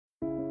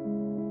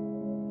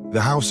The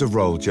House of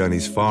Rohl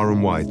journeys far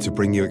and wide to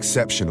bring you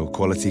exceptional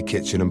quality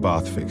kitchen and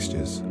bath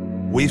fixtures.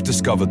 We've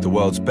discovered the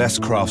world's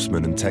best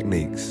craftsmen and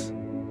techniques.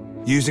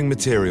 Using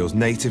materials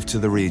native to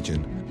the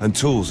region and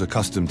tools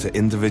accustomed to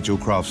individual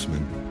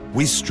craftsmen,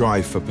 we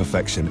strive for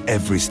perfection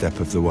every step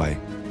of the way.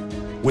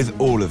 With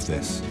all of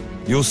this,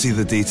 you'll see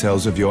the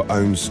details of your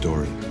own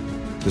story,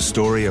 the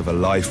story of a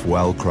life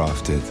well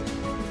crafted.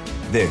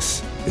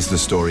 This is the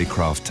story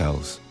Craft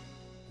tells.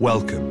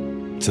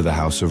 Welcome to the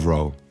House of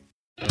Rohl.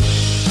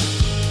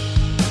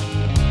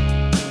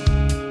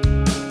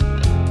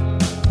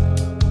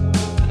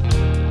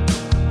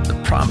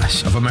 The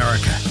promise of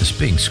America is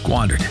being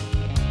squandered.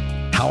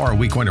 How are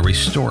we going to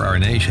restore our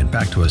nation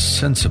back to a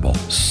sensible,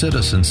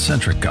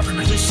 citizen-centric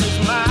government? This is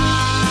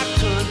my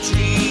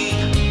country,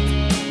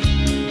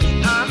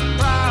 and I'm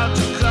proud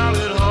to call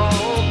it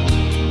home.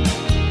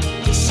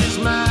 This is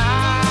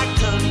my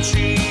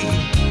country,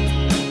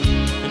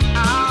 and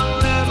I'll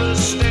never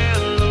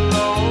stand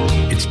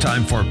alone. It's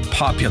time for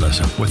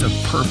populism with a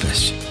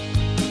purpose.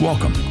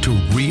 Welcome to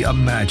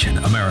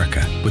Reimagine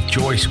America with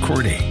Joyce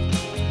Cordy.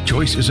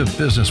 Joyce is a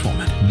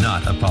businesswoman,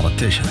 not a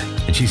politician,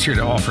 and she's here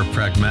to offer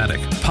pragmatic,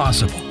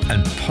 possible,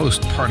 and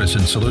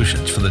post-partisan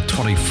solutions for the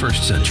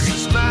 21st century.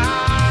 This is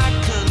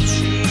my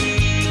country,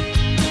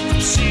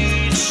 from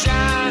sea to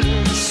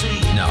shining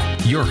sea. Now,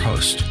 your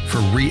host for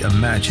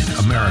Reimagine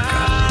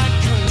America,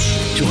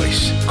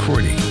 Joyce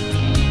Cordy.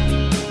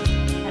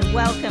 And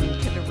welcome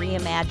to the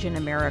Reimagine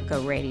America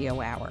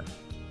Radio Hour.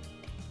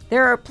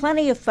 There are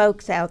plenty of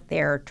folks out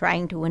there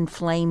trying to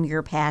inflame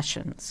your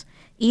passions,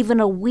 even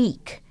a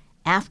week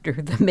after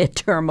the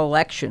midterm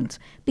elections,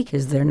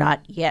 because they're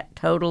not yet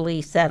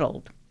totally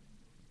settled.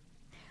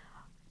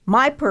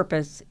 My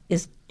purpose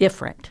is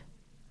different.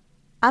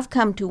 I've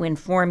come to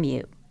inform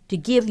you, to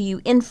give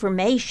you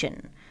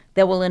information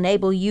that will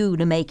enable you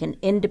to make an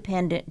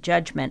independent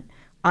judgment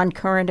on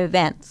current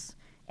events,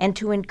 and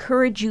to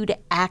encourage you to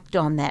act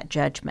on that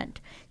judgment,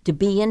 to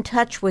be in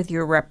touch with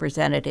your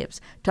representatives,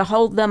 to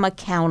hold them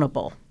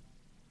accountable.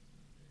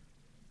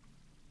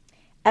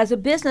 As a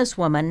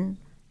businesswoman,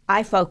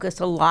 I focus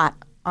a lot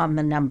on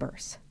the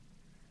numbers.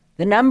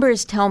 The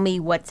numbers tell me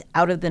what's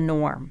out of the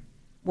norm,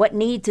 what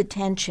needs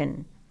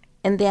attention,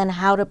 and then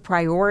how to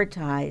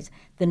prioritize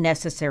the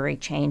necessary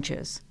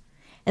changes.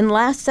 And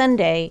last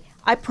Sunday,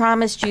 I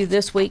promised you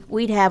this week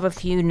we'd have a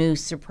few new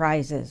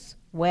surprises.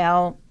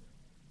 Well,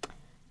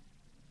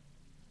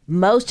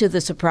 most of the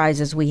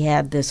surprises we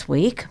had this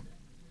week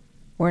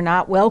were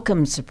not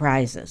welcome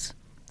surprises.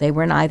 They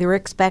were neither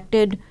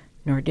expected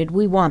nor did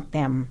we want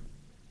them.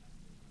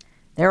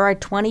 There are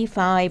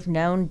 25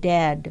 known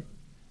dead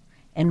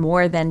and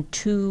more than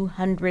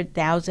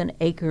 200,000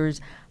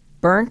 acres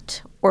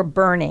burnt or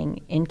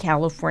burning in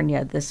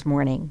California this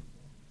morning.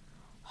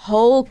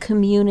 Whole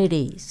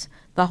communities,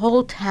 the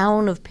whole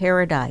town of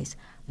Paradise,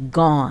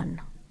 gone.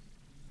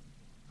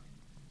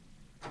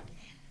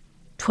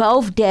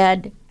 12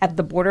 dead at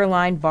the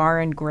Borderline Bar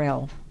and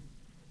Grill.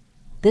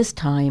 This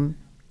time,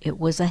 it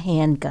was a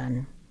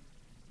handgun.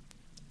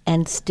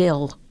 And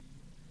still,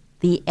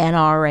 the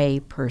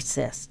NRA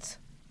persists.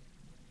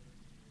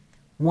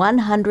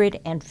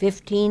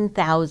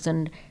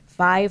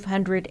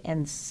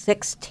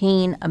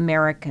 115,516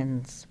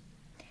 Americans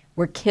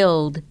were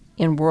killed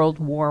in World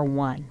War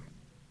I.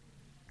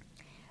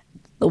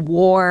 The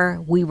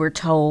war, we were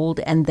told,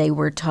 and they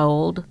were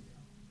told,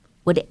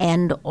 would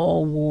end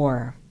all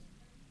war.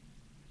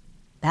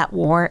 That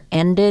war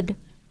ended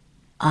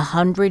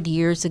 100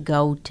 years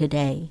ago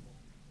today,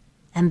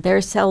 and they're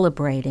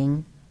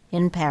celebrating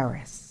in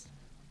Paris.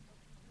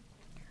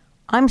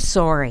 I'm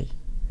sorry.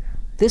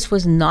 This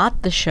was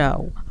not the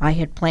show I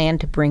had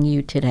planned to bring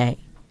you today,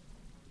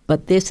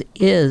 but this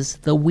is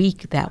the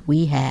week that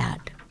we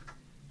had.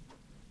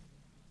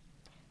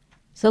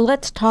 So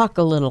let's talk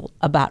a little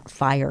about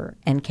fire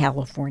in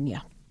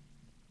California.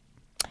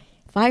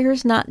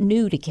 Fire's not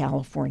new to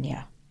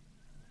California.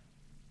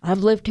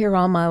 I've lived here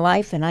all my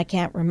life, and I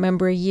can't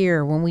remember a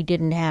year when we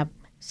didn't have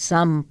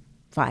some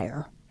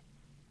fire.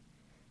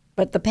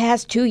 But the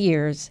past 2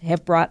 years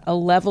have brought a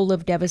level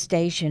of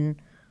devastation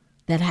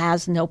that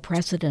has no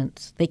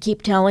precedence. They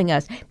keep telling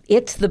us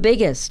it's the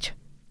biggest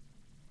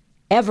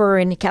ever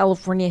in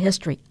California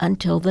history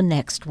until the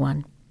next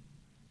one.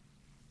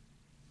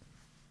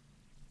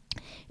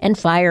 And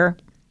fire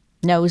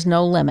knows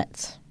no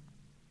limits.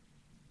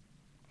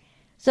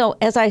 So,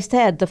 as I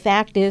said, the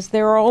fact is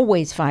there are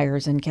always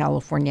fires in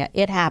California.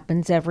 It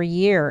happens every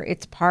year.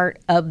 It's part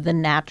of the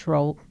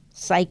natural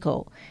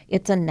cycle.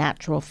 It's a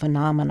natural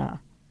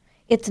phenomena.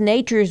 It's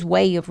nature's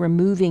way of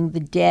removing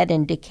the dead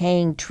and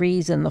decaying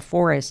trees in the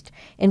forest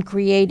and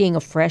creating a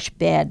fresh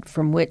bed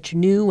from which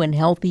new and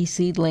healthy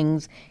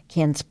seedlings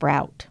can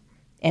sprout.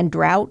 And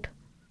drought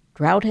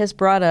has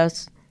brought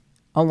us,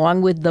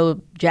 along with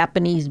the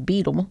Japanese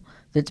beetle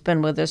that's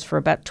been with us for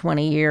about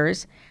 20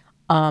 years,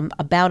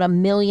 about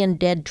 1 million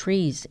dead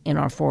trees in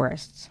our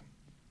forests.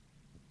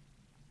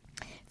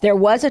 There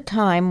was a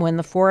time when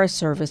the Forest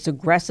Service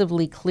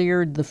aggressively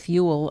cleared the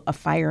fuel a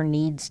fire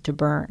needs to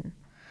burn.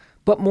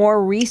 But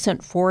more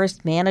recent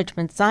forest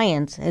management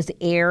science has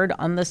erred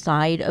on the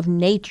side of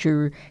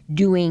nature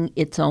doing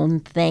its own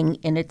thing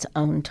in its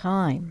own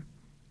time.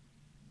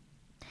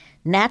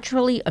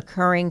 Naturally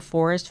occurring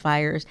forest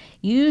fires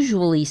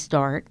usually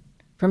start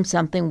from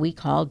something we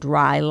call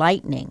dry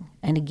lightning.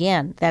 And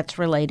again, that's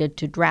related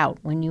to drought.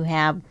 When you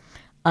have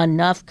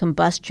enough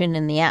combustion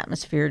in the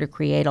atmosphere to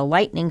create a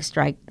lightning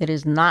strike that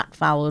is not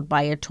followed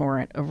by a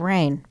torrent of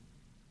rain.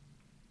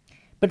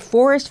 But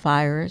forest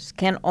fires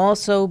can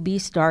also be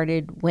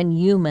started when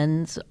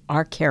humans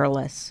are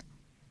careless.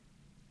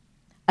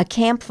 A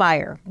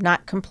campfire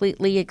not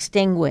completely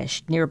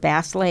extinguished near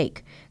Bass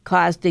Lake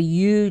caused a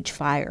huge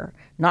fire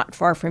not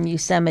far from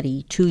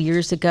Yosemite 2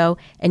 years ago,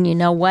 and you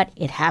know what?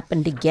 It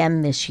happened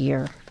again this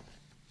year.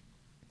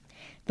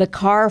 The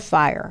Carr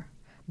Fire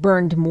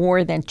burned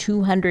more than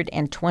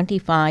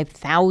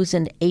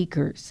 225,000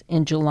 acres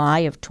in July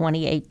of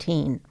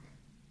 2018.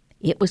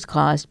 It was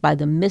caused by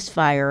the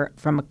misfire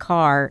from a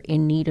car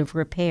in need of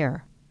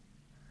repair.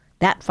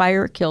 That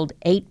fire killed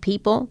 8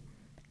 people,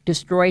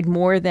 destroyed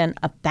more than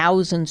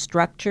 1,000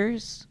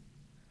 structures.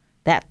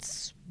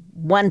 That's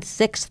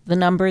 1/6 the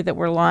number that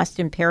were lost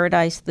in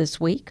Paradise this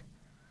week.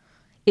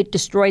 It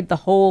destroyed the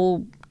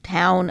whole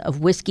town of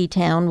Whiskey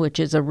Town, which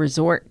is a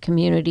resort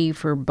community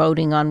for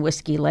boating on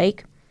Whiskey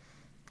Lake.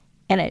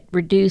 And it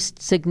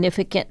reduced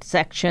significant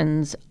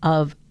sections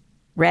of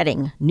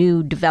Redding,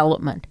 new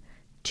development,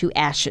 to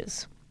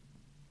ashes.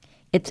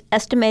 It's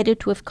estimated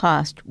to have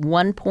cost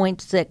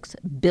 $1.6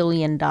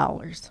 billion.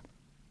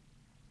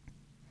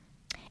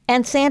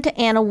 And Santa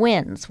Ana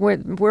winds.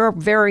 We're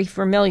very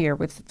familiar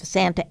with the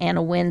Santa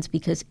Ana winds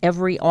because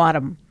every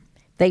autumn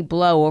they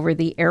blow over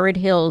the arid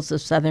hills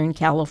of Southern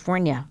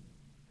California.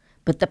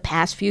 But the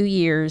past few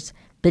years,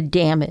 the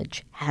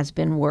damage has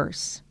been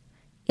worse.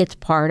 It's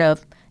part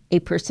of a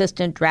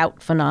persistent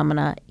drought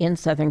phenomena in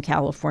Southern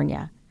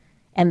California,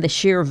 and the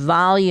sheer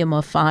volume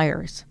of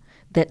fires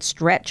that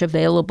stretch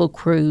available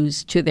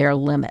crews to their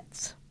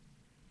limits.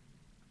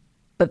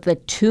 But the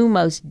 2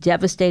 most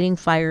devastating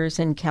fires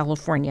in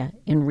California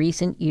in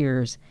recent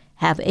years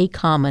have a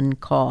common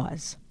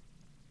cause: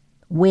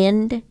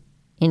 wind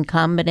in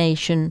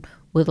combination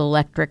with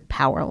electric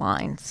power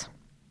lines.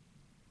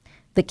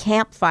 The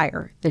Camp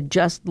Fire that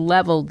just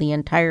leveled the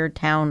entire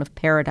town of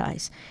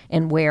Paradise,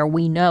 and where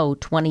we know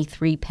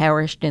 23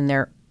 perished in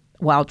there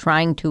while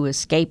trying to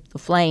escape the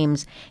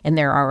flames, and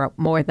there are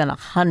more than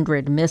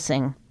 100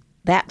 missing.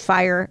 That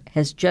fire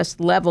has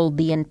just leveled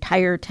the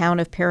entire town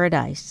of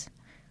Paradise,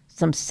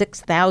 some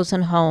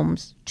 6,000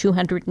 homes,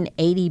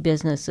 280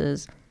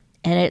 businesses,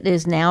 and it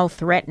is now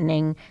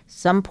threatening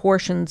some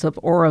portions of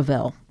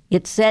Oroville.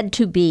 It's said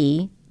to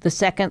be the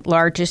second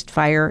largest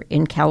fire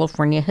in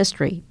California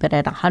history, but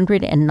at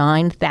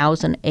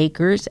 109,000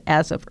 acres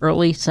as of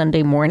early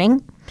Sunday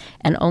morning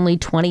and only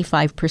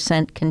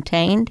 25%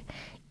 contained,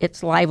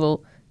 it's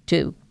liable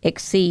to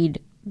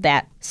exceed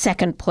that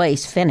second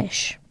place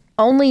finish.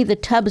 Only the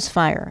Tubbs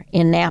Fire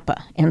in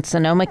Napa and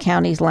Sonoma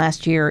counties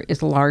last year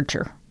is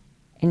larger.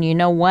 And you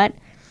know what?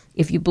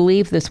 If you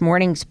believe this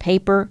morning's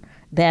paper,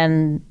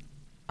 then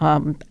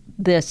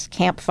this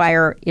Camp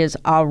Fire is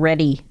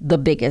already the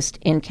biggest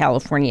in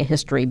California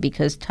history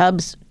because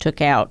Tubbs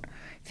took out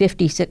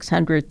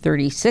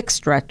 5,636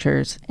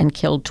 structures and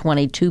killed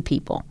 22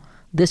 people.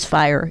 This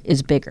fire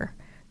is bigger.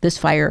 This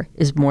fire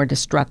is more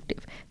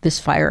destructive. This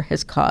fire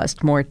has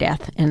caused more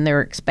death, and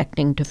they're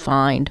expecting to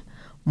find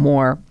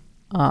more,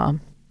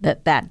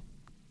 that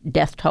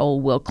death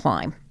toll will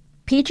climb.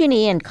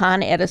 PG&E and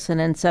Con Edison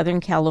in Southern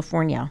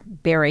California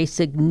bear a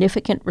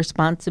significant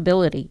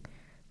responsibility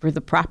for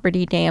the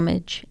property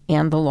damage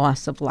and the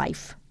loss of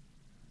life.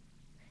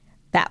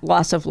 That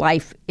loss of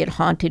life, it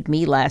haunted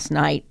me last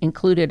night,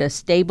 included a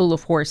stable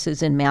of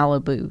horses in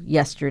Malibu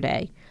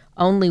yesterday.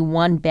 Only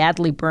one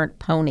badly burnt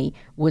pony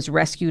was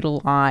rescued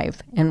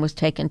alive and was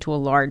taken to a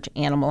large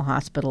animal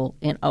hospital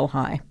in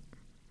Ojai.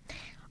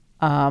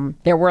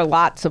 There were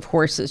lots of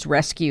horses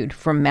rescued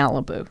from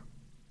Malibu.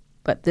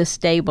 But this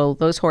stable,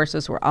 those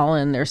horses were all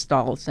in their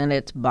stalls, and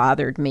it's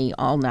bothered me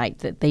all night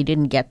that they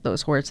didn't get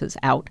those horses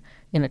out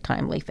in a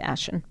timely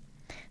fashion.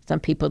 Some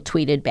people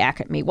tweeted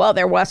back at me, well,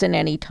 there wasn't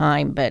any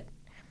time, but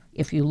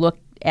if you look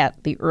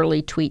at the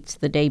early tweets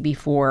the day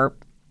before,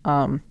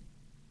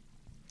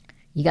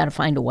 you got to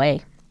find a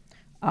way.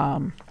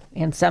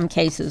 In some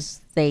cases,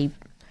 they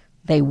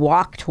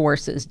walked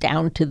horses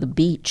down to the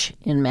beach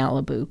in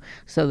Malibu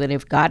so that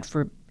if God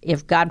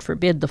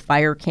forbid the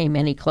fire came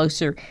any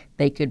closer,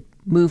 they could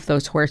move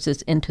those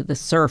horses into the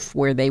surf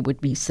where they would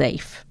be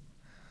safe.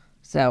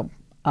 So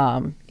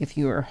if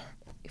you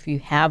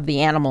have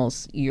the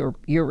animals, you're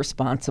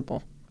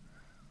responsible.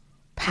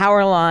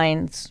 Power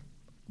lines,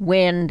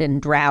 wind,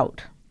 and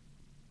drought.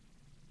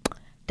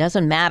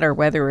 Doesn't matter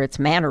whether it's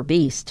man or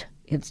beast.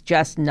 It's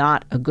just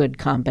not a good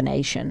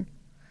combination.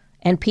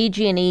 And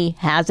PG&E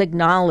has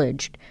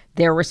acknowledged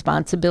their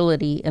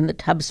responsibility in the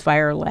Tubbs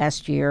Fire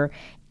last year,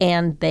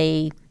 and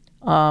they,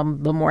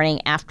 the morning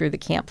after the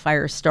Camp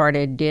Fire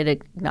started, did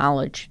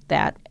acknowledge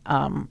that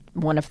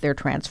one of their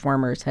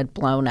transformers had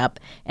blown up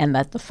and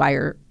that the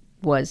fire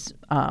was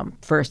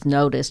first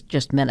noticed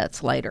just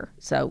minutes later.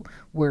 So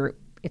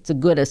it's a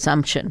good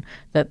assumption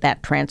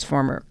that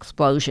transformer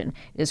explosion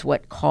is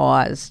what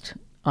caused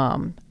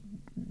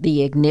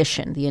the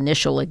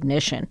initial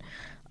ignition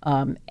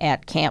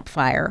at Camp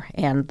Fire,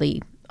 and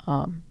the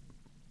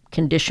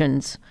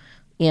conditions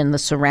in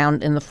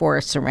the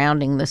forest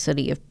surrounding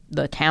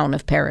the town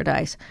of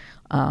Paradise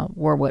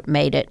were what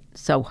made it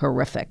so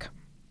horrific.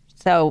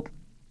 So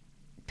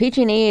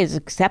PG&E has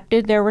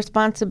accepted their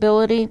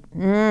responsibility,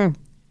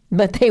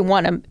 but they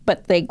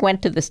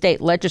went to the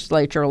state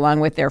legislature along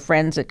with their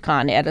friends at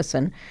Con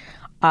Edison,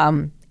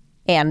 and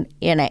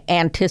in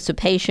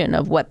anticipation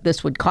of what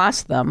this would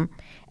cost them,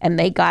 and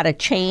they got a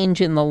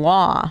change in the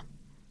law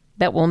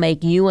that will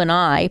make you and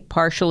I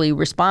partially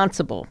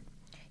responsible.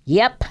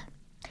 Yep,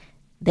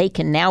 they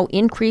can now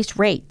increase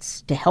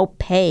rates to help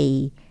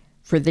pay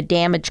for the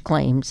damage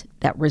claims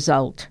that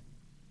result.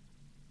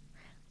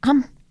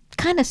 I'm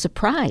kind of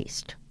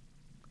surprised.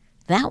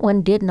 That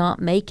one did not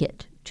make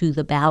it to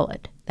the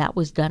ballot. That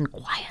was done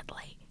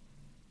quietly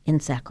in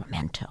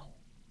Sacramento.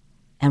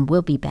 And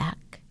we'll be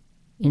back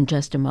in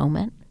just a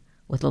moment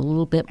with a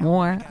little bit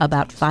more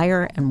about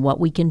fire and what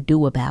we can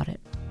do about it.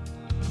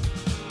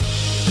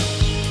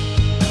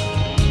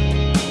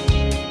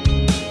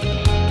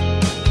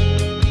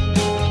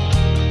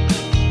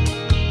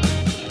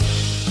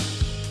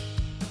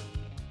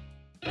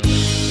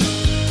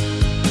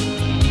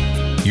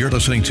 You're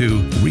listening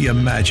to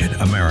Reimagine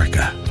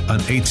America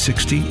on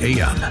 860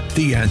 AM.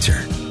 The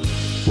Answer.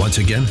 Once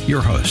again,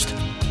 your host,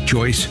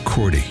 Joyce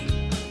Cordy.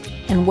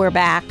 And we're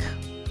back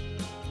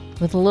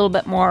with a little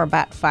bit more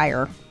about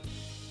fire.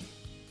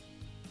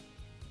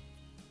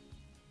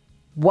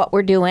 What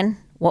we're doing,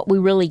 what we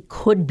really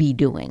could be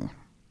doing,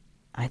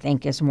 I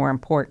think is more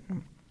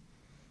important.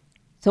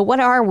 So what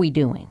are we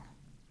doing?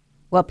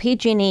 Well,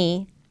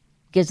 PG&E,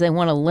 because they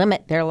want to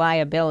limit their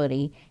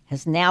liability,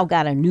 has now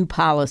got a new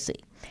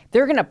policy.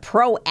 They're going to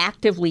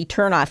proactively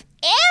turn off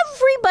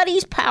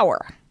everybody's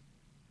power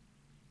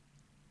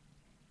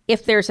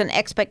if there's an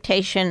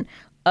expectation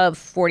of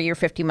 40 or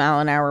 50 mile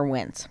an hour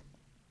winds.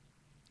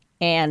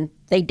 And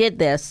they did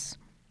this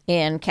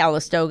in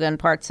Calistoga and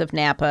parts of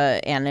Napa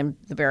and in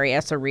the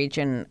Berryessa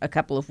region a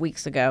couple of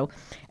weeks ago,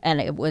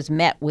 and it was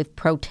met with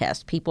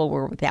protest. People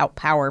were without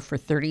power for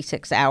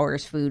 36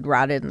 hours, food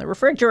rotted in the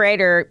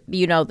refrigerator.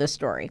 You know the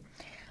story.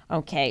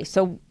 Okay,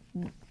 so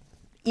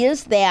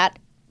is that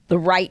the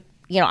right?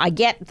 I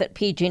get that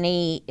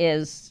PG&E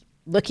is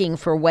looking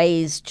for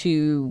ways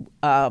to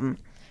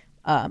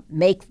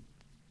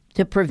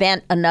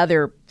prevent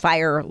another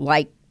fire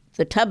like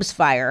the Tubbs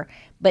fire,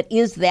 but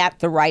is that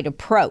the right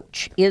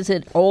approach? Is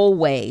it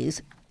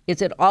always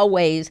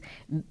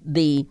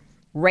the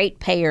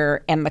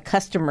ratepayer and the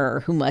customer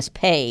who must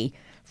pay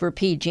for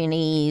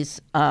PG&E's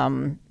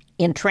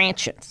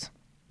intransigence?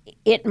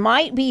 It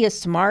might be a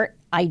smart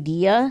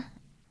idea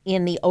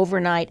in the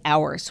overnight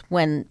hours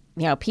when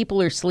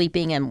people are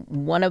sleeping, and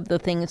one of the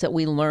things that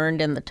we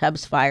learned in the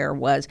Tubbs fire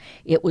was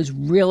it was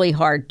really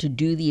hard to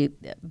do the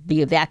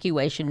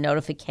evacuation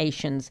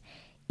notifications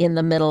in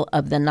the middle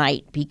of the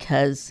night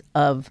because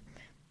of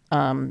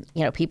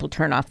people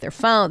turn off their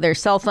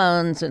cell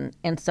phones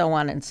and so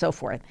on and so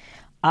forth.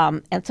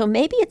 And so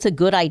maybe it's a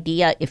good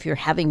idea if you're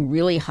having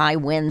really high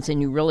winds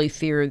and you really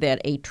fear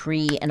that a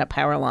tree and a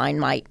power line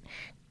might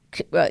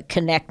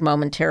connect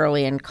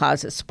momentarily and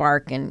cause a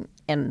spark, and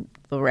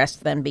the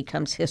rest then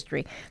becomes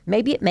history.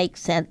 Maybe it makes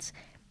sense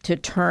to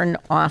turn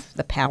off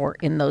the power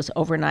in those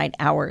overnight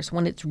hours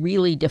when it's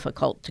really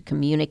difficult to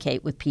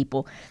communicate with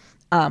people,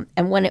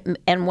 and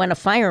when a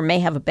fire may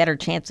have a better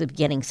chance of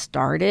getting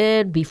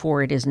started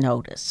before it is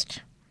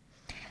noticed.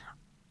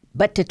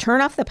 But to turn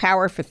off the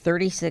power for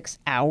 36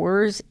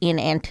 hours in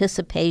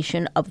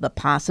anticipation of the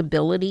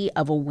possibility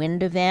of a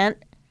wind event,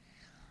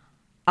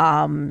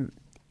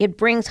 it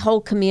brings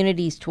whole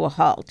communities to a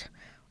halt.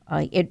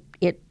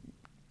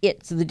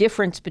 It's the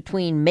difference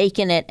between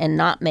making it and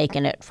not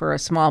making it for a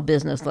small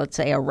business, let's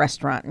say a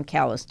restaurant in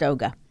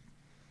Calistoga.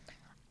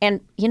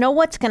 And you know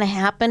what's going to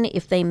happen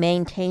if they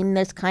maintain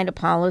this kind of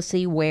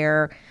policy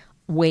where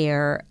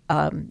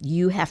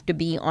you have to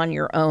be on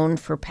your own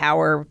for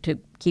power to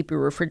keep your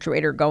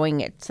refrigerator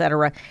going, et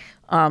cetera,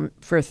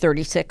 for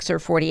 36 or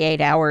 48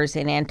 hours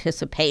in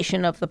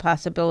anticipation of the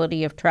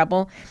possibility of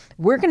trouble?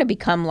 We're going to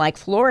become like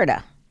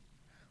Florida,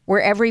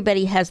 where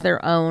everybody has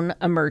their own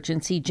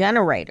emergency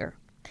generator.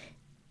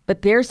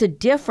 But there's a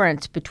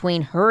difference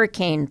between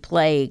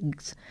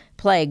hurricane-plagued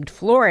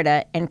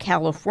Florida and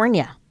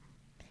California.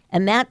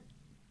 And that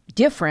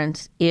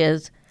difference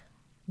is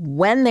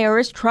when there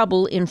is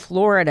trouble in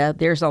Florida,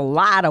 there's a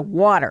lot of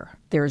water.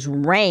 There's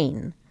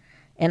rain.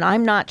 And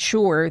I'm not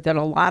sure that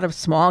a lot of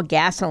small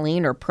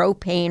gasoline or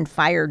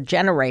propane-fired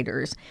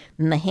generators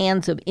in the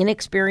hands of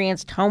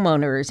inexperienced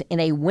homeowners in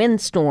a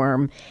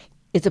windstorm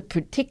is a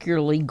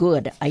particularly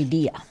good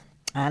idea.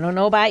 I don't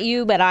know about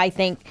you, but I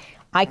think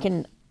I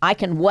can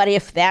what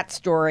if that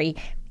story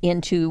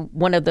into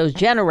one of those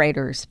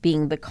generators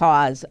being the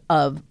cause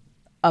of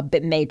a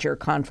major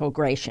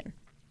conflagration.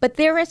 But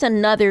there is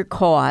another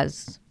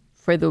cause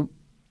for the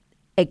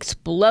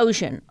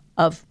explosion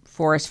of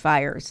forest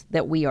fires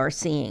that we are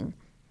seeing.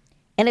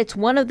 And it's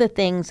one of the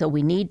things that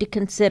we need to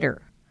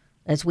consider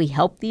as we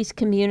help these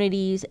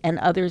communities and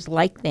others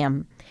like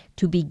them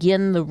to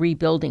begin the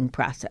rebuilding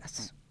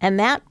process. And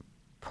that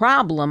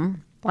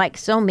problem, like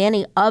so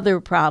many other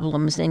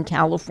problems in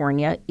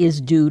California,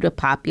 is due to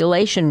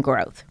population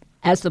growth.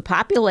 As the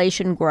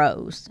population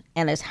grows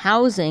and as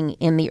housing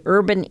in the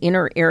urban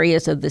inner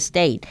areas of the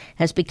state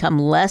has become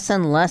less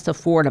and less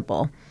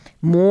affordable,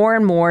 more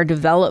and more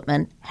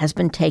development has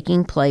been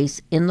taking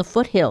place in the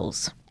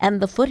foothills. And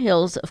the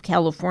foothills of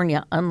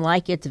California,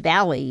 unlike its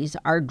valleys,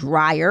 are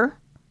drier,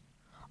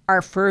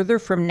 are further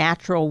from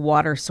natural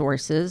water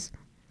sources,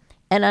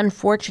 and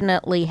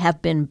unfortunately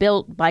have been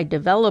built by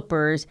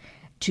developers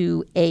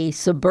to a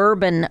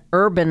suburban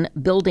urban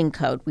building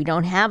code. We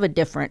don't have a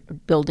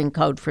different building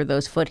code for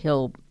those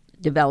foothill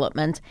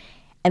developments,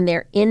 and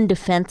they're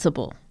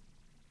indefensible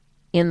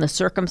in the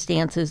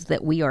circumstances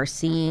that we are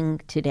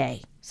seeing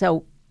today.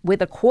 So with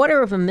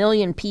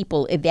 250,000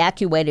 people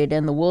evacuated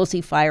in the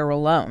Woolsey fire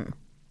alone,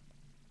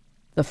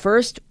 the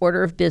first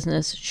order of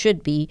business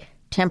should be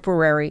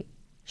temporary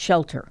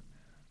shelter.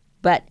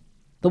 But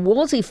the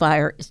Woolsey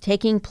fire is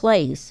taking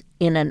place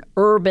in an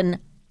urban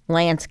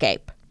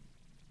landscape.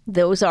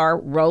 Those are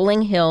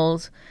rolling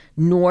hills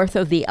north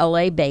of the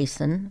LA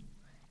Basin,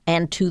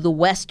 and to the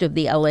west of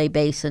the LA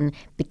Basin,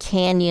 the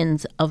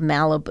canyons of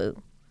Malibu.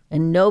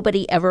 And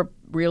nobody ever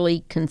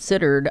really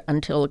considered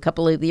until a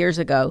couple of years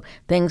ago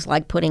things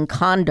like putting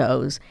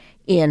condos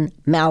in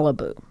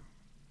Malibu,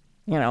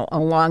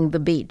 along the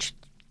beach,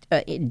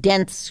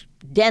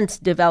 dense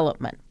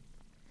development.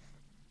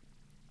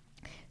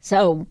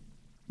 So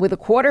with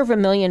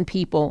 250,000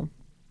 people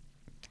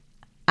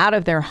out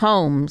of their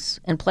homes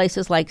in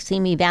places like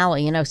Simi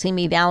Valley.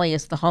 Simi Valley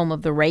is the home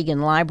of the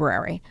Reagan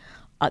Library.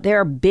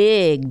 They're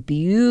big,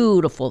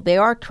 beautiful. They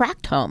are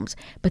tract homes,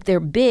 but they're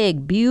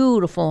big,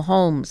 beautiful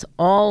homes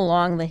all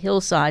along the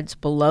hillsides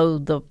below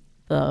the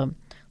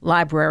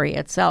library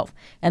itself.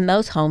 And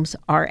those homes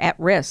are at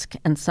risk,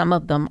 and some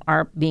of them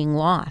are being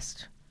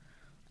lost.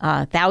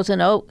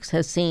 Thousand Oaks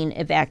has seen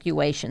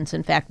evacuations.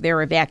 In fact,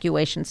 their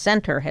evacuation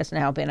center has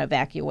now been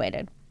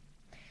evacuated.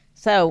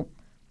 So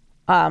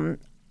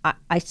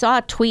I saw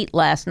a tweet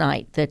last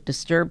night that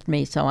disturbed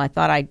me, so I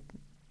thought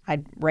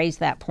I'd raise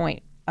that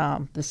point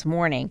this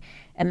morning,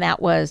 and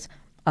that was,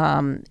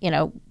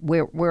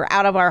 we're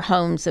out of our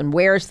homes, and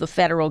where's the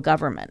federal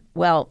government?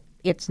 Well,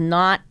 it's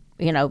not,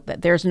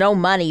 there's no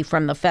money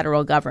from the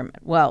federal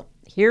government. Well,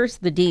 here's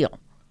the deal.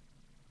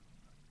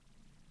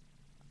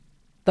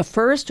 The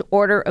first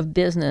order of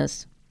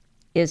business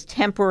is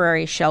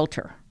temporary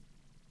shelter,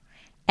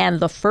 and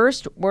the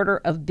first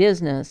order of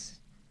business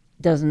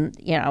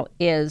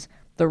is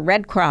the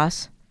Red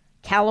Cross,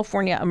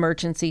 California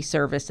Emergency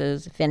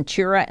Services,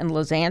 Ventura and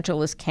Los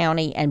Angeles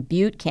County and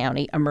Butte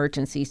County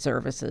Emergency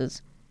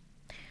Services,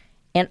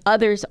 and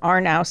others are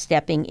now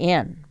stepping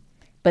in.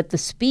 But the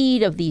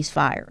speed of these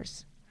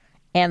fires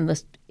and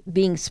the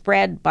being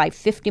spread by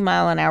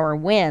 50-mile-an-hour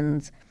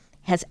winds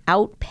has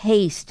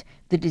outpaced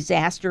the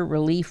disaster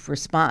relief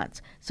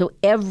response. So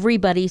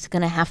everybody's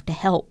going to have to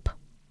help.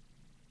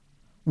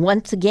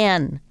 Once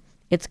again,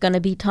 it's going to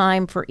be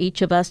time for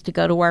each of us to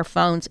go to our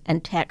phones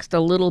and text a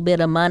little bit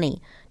of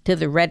money to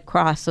the Red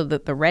Cross so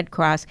that the Red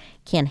Cross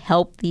can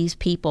help these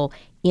people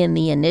in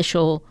the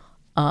initial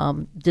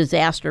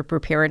disaster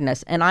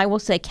preparedness. And I will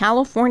say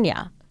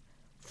California,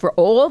 for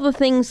all the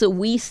things that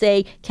we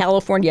say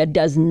California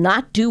does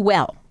not do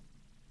well,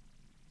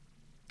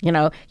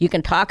 you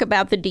can talk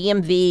about the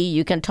DMV,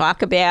 you can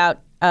talk about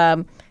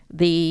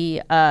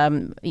the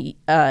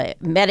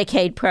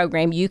Medicaid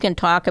program, you can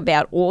talk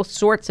about all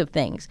sorts of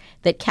things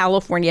that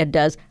California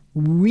does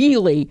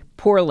really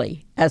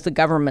poorly as a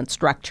government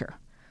structure.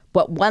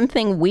 But one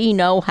thing we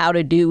know how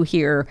to do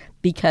here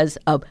because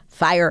of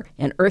fire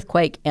and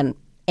earthquake and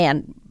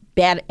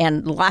bad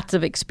and lots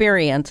of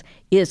experience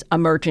is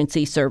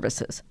emergency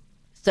services.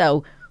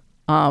 So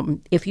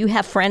if you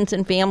have friends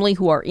and family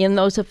who are in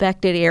those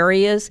affected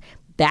areas,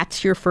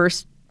 that's your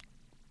first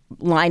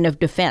line of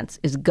defense,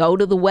 is go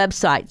to the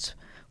websites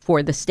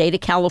for the state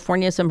of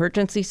California's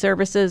emergency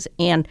services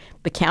and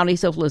the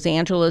counties of Los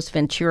Angeles,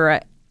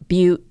 Ventura,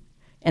 Butte,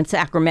 and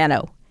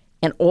Sacramento.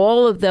 And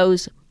all of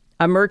those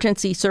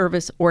emergency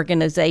service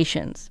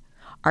organizations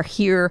are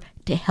here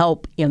to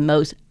help in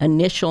those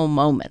initial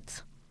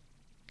moments.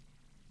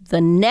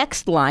 The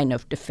next line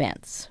of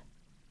defense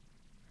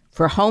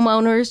for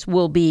homeowners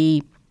will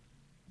be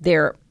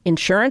their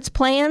insurance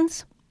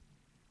plans.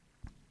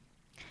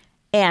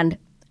 And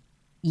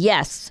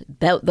yes,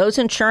 those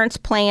insurance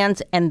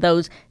plans and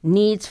those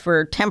needs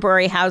for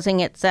temporary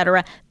housing, et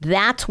cetera,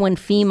 that's when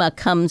FEMA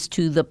comes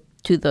to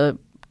the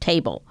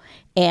table.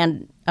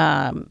 And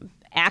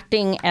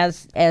acting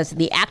as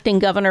the acting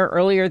governor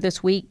earlier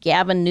this week,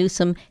 Gavin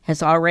Newsom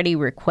has already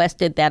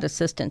requested that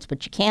assistance,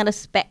 but you can't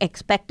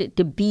expect it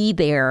to be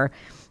there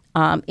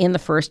in the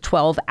first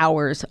 12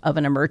 hours of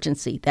an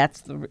emergency.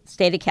 That's the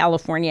state of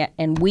California,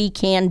 and we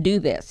can do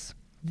this.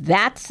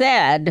 That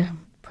said,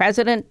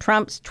 President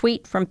Trump's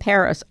tweet from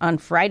Paris on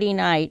Friday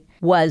night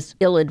was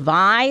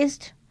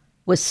ill-advised,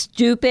 was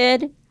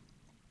stupid,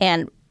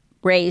 and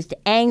raised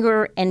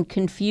anger and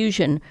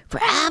confusion for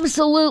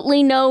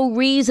absolutely no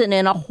reason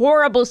in a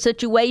horrible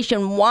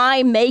situation.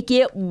 Why make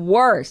it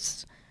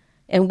worse?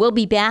 And we'll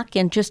be back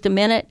in just a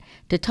minute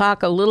to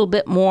talk a little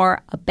bit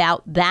more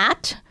about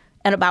that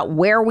and about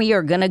where we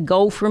are going to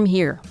go from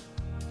here.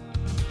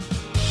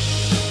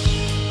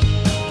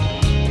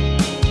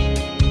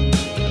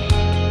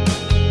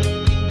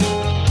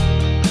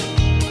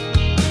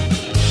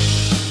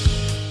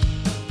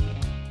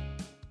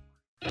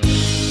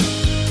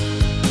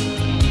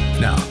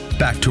 Now,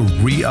 back to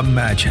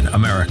Reimagine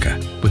America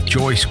with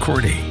Joyce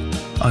Cordy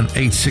on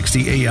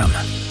 860 AM.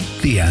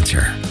 The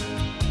Answer.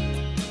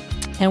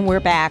 And we're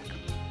back.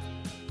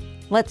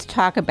 Let's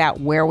talk about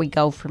where we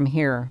go from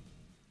here.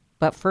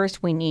 But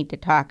first, we need to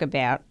talk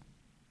about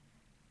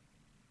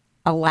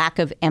a lack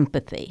of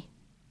empathy.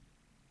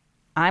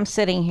 I'm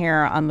sitting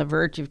here on the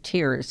verge of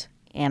tears,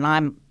 and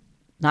I'm,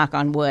 knock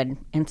on wood,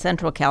 in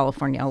Central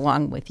California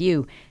along with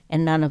you,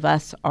 and none of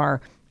us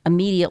are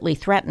immediately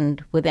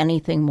threatened with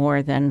anything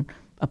more than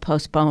a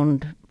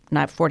postponed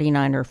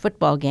 49er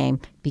football game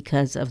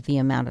because of the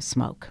amount of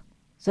smoke.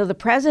 So the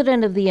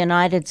President of the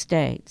United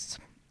States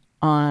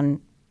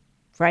on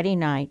Friday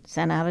night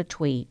sent out a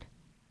tweet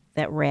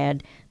that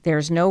read,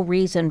 "There's no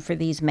reason for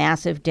these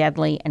massive,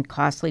 deadly, and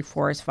costly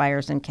forest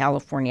fires in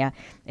California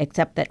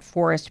except that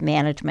forest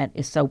management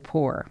is so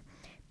poor.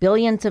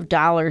 Billions of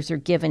dollars are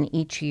given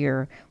each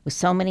year with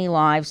so many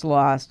lives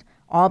lost,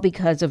 all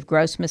because of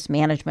gross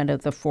mismanagement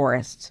of the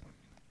forests.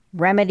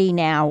 Remedy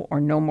now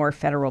or no more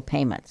federal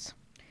payments."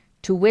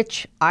 To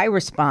which I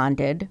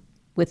responded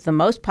with the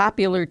most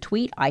popular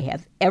tweet I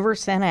have ever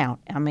sent out.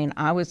 I mean,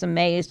 I was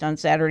amazed on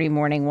Saturday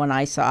morning when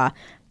I saw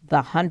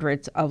the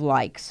hundreds of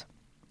likes.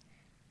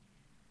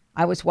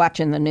 I was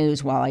watching the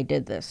news while I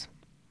did this.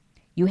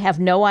 "You have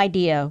no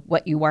idea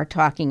what you are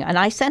talking." And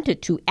I sent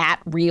it to at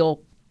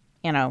real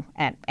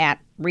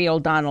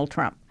Donald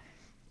Trump.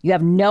 "You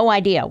have no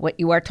idea what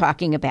you are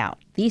talking about.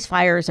 These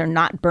fires are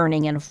not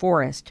burning in a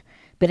forest,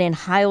 but in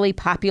highly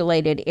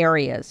populated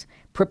areas,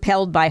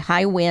 propelled by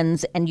high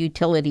winds and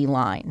utility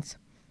lines.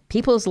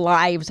 People's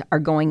lives are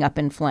going up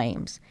in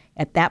flames.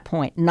 At that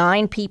point,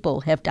 9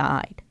 people have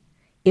died.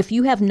 If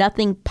you have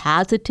nothing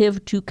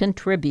positive to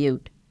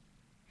contribute,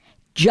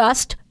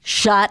 just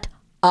shut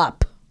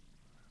up."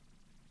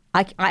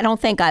 I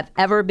don't think I've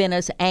ever been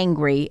as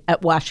angry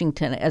at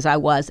Washington as I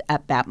was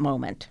at that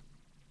moment.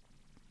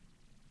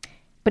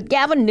 But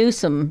Gavin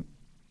Newsom,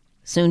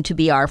 soon to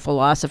be our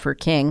philosopher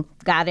king,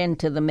 got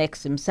into the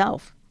mix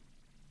himself,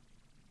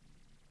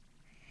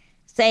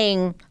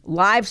 saying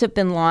lives have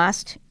been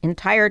lost,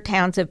 entire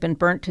towns have been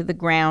burnt to the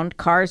ground,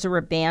 cars are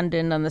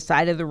abandoned on the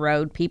side of the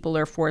road, people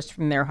are forced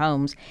from their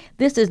homes.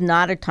 This is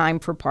not a time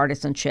for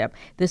partisanship.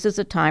 This is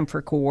a time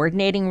for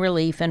coordinating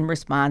relief and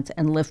response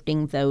and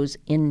lifting those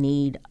in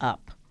need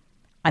up.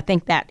 I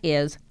think that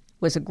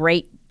was a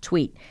great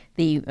tweet.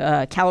 The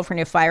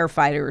California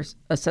Firefighters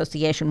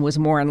Association was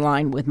more in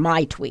line with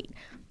my tweet,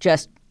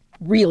 just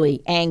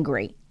really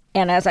angry.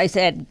 And as I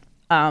said,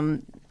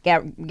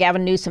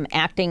 Gavin Newsom,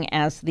 acting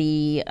as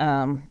the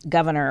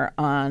governor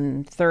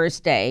on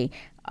Thursday,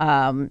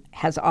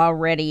 has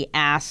already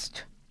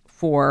asked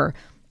for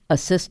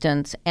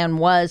assistance and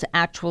was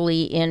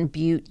actually in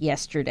Butte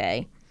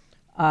yesterday,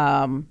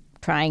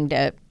 trying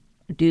to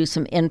do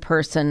some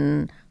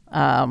in-person.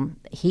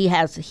 He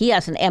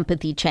has an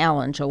empathy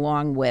challenge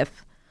along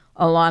with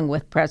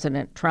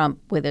President Trump,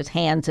 with his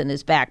hands in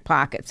his back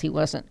pockets. He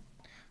wasn't,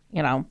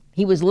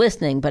 he was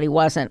listening, but he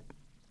wasn't.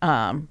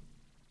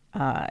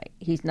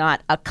 He's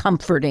not a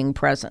comforting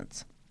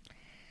presence.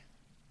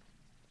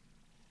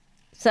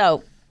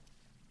 So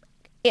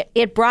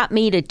it brought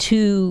me to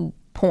 2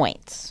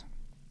 points.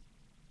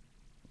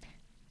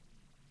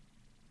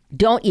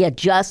 Don't you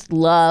just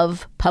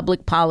love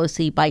public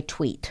policy by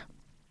tweet?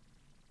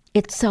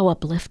 It's so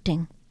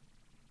uplifting.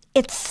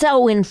 It's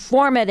so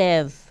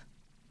informative.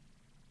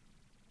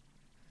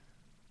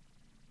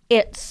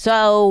 It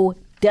so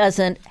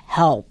doesn't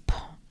help,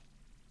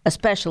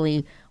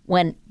 especially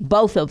when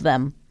both of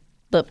them,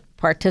 the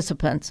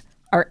participants,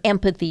 are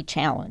empathy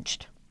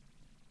challenged.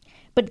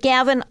 But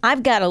Gavin,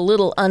 I've got a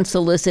little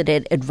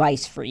unsolicited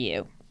advice for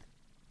you.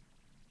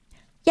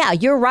 Yeah,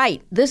 you're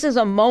right. This is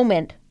a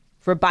moment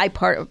for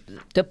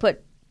to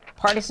put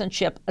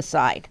partisanship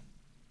aside.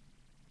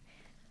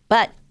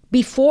 But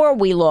before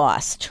we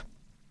lost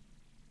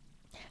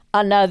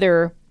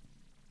another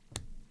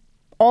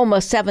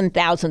almost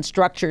 7,000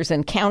 structures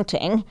and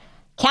counting,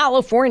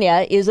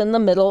 California is in the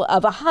middle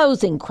of a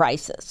housing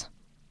crisis.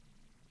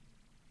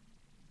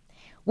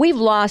 We've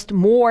lost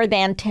more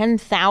than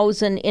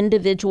 10,000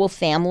 individual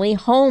family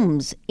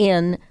homes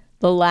in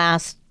the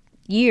last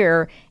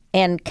year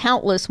and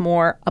countless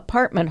more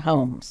apartment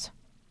homes.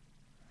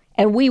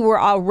 And we were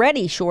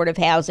already short of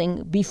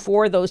housing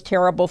before those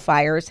terrible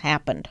fires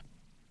happened.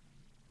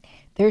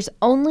 There's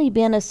only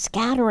been a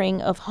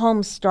scattering of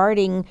homes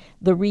starting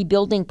the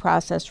rebuilding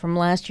process from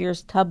last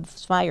year's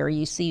Tubbs fire.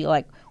 You see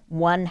like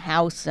one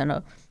house in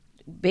a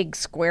big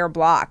square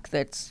block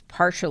that's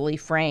partially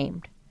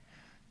framed.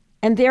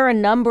 And there are a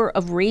number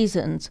of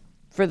reasons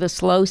for the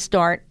slow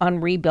start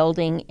on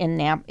rebuilding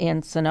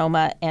in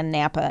Sonoma and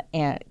Napa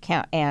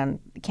and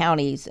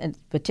counties, and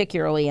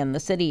particularly in the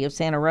city of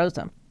Santa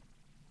Rosa.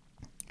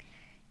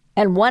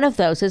 And one of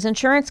those is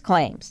insurance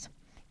claims.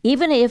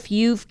 Even if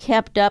you've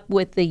kept up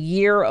with the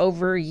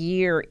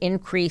year-over-year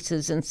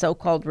increases in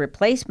so-called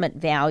replacement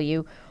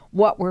value,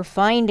 what we're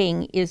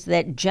finding is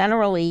that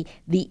generally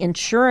the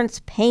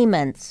insurance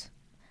payments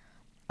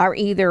are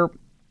either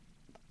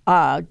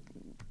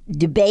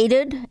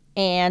debated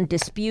and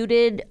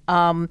disputed,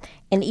 and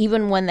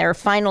even when they're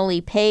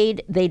finally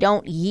paid, they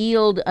don't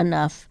yield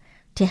enough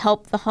to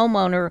help the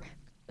homeowner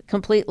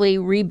completely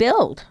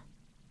rebuild.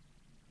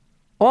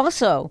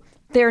 Also,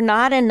 there are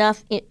not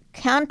enough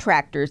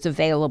contractors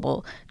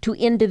available to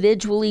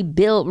individually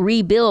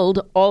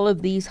rebuild all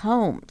of these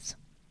homes.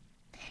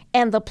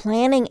 And the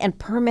planning and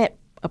permit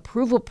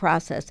approval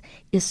process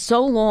is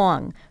so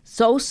long,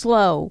 so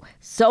slow,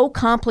 so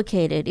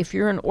complicated. If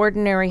you're an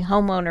ordinary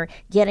homeowner,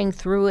 getting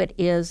through it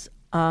is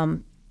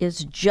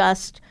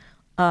just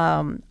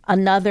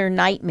another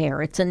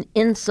nightmare. It's an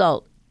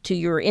insult to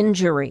your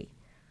injury.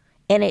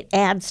 And it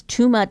adds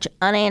too much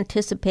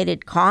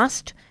unanticipated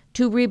cost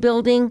to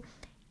rebuilding.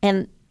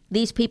 And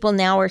these people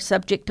now are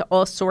subject to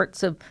all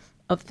sorts of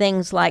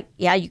things like,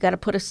 you got to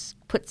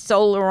put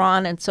solar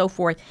on and so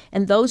forth.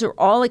 And those are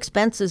all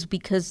expenses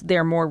because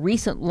they're more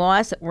recent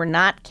laws that were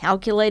not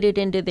calculated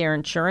into their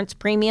insurance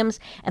premiums,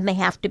 and they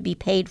have to be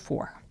paid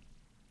for.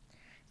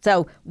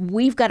 So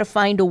we've got to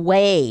find a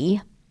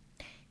way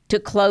to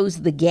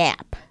close the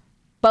gap,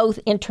 both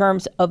in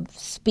terms of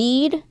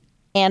speed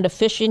and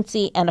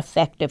efficiency and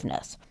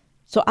effectiveness.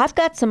 So I've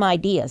got some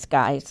ideas,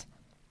 guys.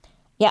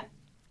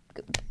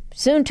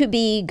 Soon to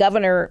be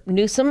Governor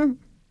Newsom,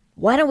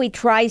 why don't we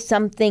try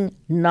something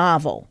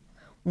novel?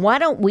 Why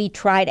don't we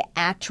try to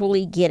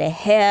actually get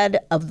ahead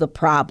of the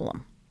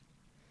problem?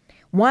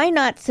 Why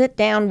not sit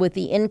down with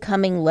the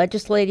incoming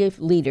legislative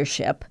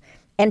leadership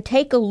and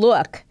take a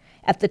look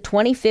at the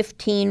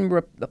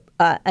 2015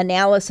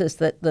 analysis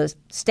that the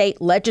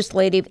State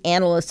Legislative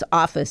Analyst's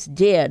Office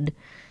did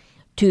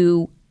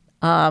to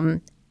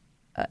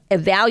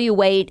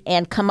evaluate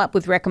and come up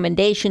with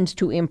recommendations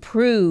to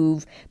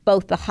improve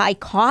both the high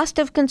cost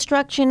of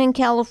construction in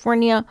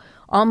California,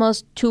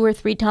 almost 2 or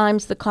 3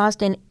 times the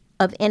cost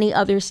of any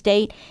other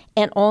state,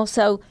 and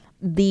also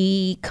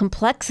the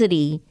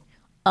complexity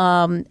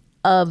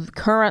of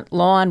current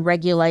law and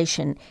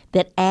regulation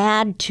that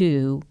add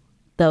to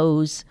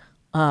those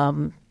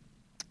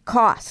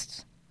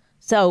costs.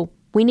 So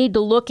we need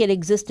to look at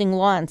existing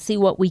law and see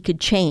what we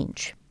could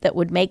change that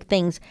would make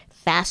things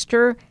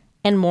faster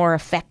and more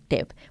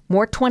effective,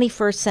 more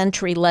 21st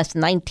century, less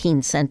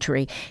 19th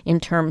century in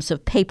terms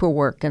of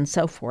paperwork and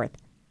so forth.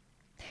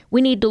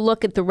 We need to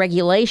look at the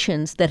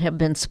regulations that have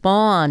been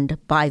spawned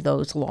by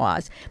those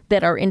laws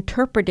that are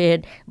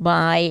interpreted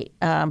by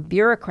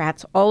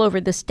bureaucrats all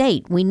over the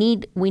state. We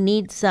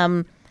need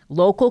some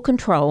local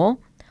control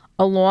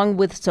along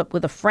with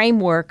a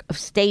framework of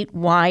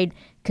statewide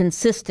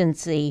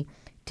consistency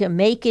to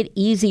make it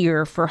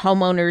easier for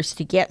homeowners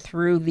to get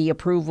through the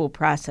approval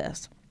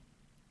process.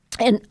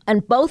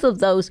 And both of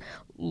those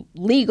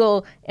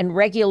legal and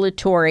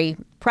regulatory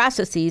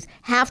processes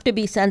have to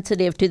be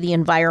sensitive to the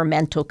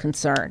environmental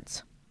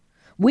concerns.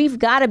 We've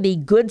got to be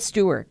good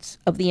stewards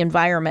of the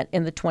environment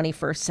in the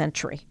 21st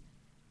century.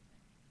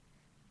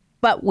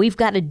 But we've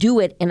got to do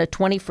it in a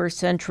 21st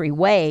century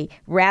way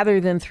rather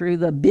than through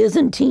the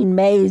Byzantine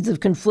maze of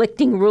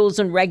conflicting rules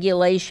and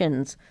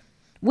regulations.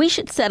 We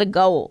should set a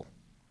goal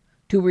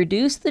to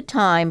reduce the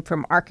time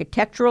from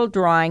architectural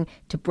drawing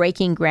to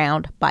breaking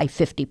ground by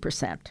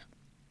 50%.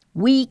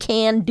 We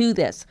can do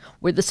this.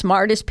 We're the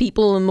smartest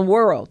people in the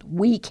world.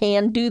 We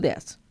can do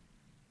this.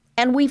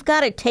 And we've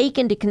got to take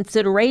into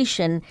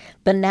consideration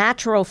the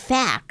natural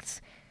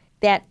facts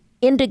that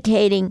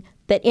indicate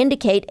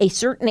a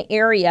certain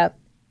area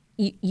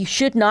you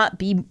should not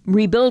be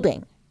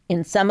rebuilding.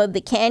 In some of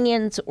the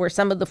canyons or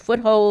some of the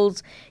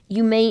foothills,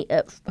 you may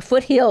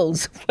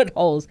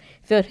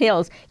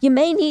you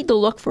may need to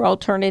look for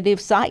alternative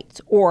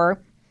sites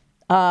or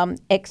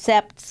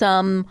accept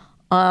some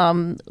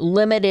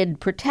limited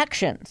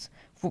protections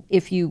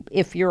if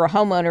you're a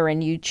homeowner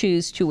and you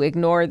choose to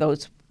ignore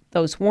those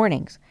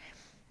warnings.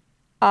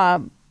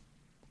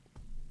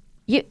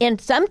 In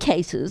some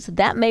cases,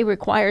 that may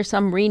require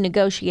some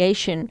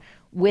renegotiation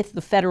with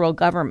the federal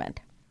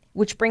government,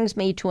 which brings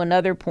me to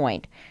another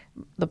point.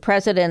 The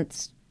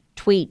president's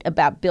tweet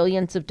about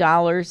billions of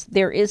dollars.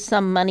 There is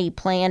some money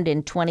planned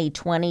in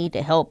 2020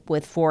 to help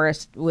with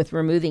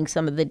removing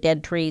some of the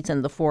dead trees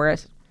in the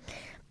forest.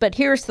 But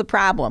here's the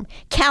problem.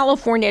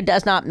 California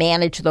does not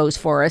manage those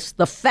forests.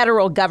 The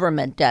federal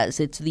government does.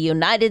 It's the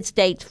United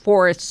States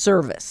Forest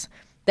Service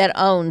that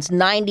owns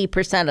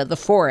 90% of the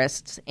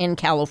forests in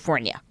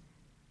California.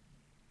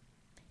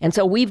 And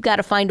so we've got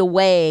to find a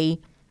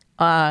way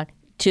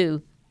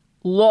to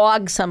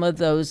log some of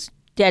those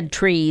dead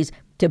trees,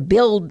 to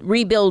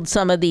rebuild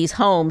some of these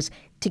homes,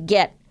 to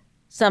get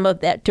some of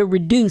that, to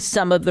reduce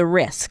some of the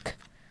risk.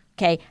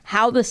 Okay,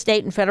 how the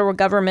state and federal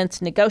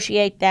governments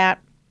negotiate that,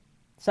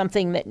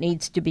 something that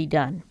needs to be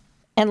done.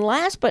 And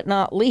last but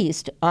not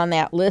least, on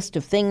that list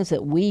of things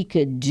that we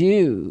could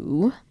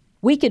do,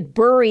 we could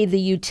bury the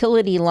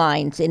utility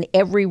lines in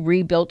every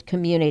rebuilt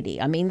community.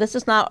 I mean, this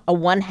is not a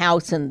one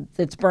house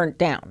that's burnt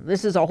down.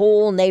 This is a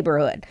whole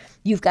neighborhood.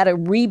 You've got to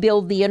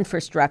rebuild the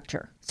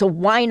infrastructure. So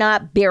why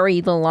not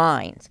bury the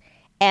lines?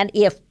 And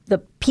if the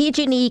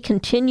PG&E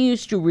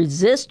continues to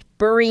resist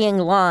burying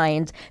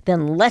lines,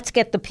 then let's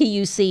get the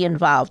PUC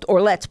involved,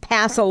 or let's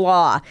pass a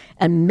law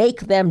and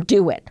make them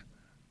do it.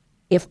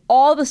 If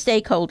all the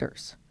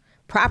stakeholders,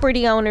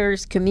 property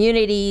owners,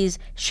 communities,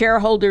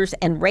 shareholders,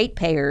 and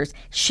ratepayers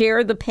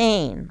share the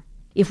pain,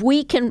 if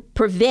we can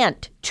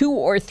prevent 2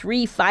 or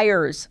 3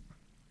 fires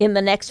in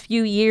the next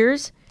few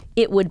years,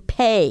 it would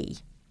pay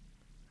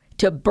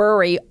to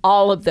bury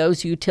all of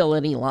those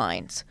utility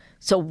lines.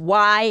 So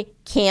why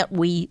can't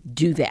we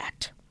do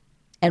that?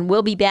 And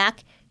we'll be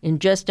back in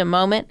just a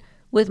moment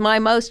with my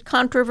most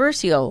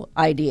controversial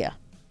idea.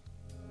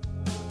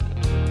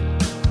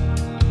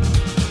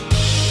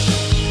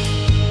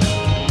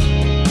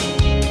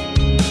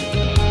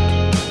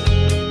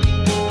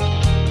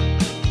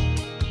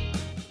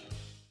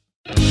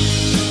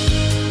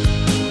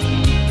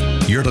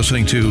 You're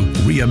listening to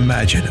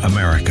Reimagine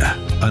America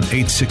on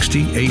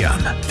 860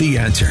 AM. The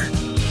Answer.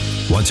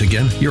 Once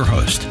again, your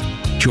host,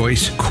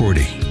 Joyce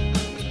Cordy.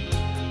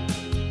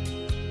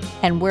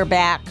 And we're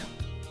back.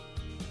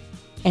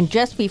 And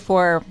just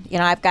before,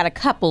 I've got a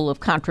couple of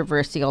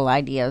controversial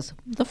ideas.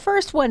 The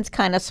first one's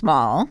kind of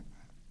small.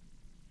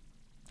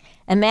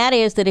 And that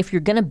is that if you're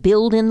going to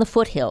build in the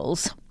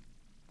foothills,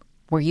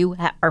 where you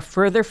are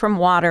further from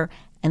water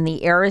and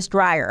the air is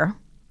drier,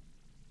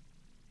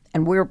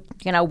 and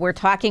we're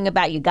talking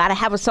about you got to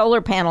have a solar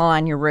panel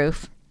on your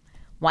roof.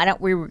 Why don't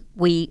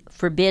we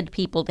forbid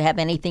people to have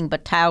anything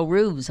but tile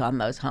roofs on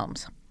those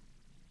homes?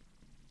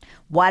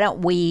 Why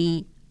don't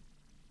we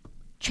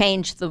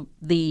change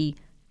the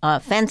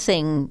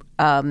fencing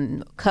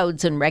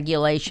codes and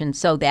regulations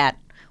so that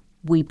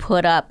we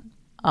put up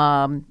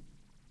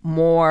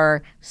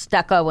more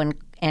stucco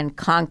and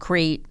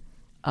concrete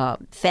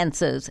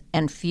fences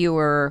and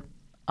fewer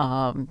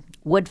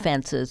wood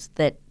fences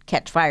that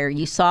catch fire?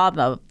 You saw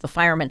the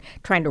firemen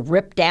trying to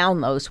rip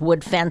down those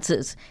wood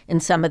fences in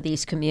some of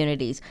these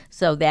communities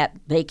so that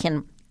they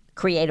can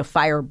create a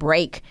fire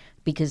break,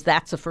 because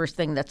that's the first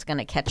thing that's going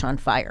to catch on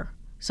fire.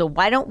 So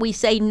why don't we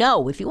say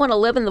no? If you want to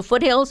live in the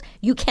foothills,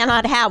 you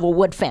cannot have a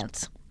wood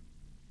fence.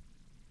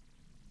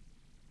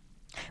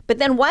 But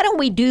then why don't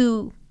we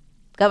do,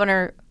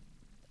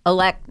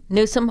 Governor-elect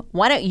Newsom,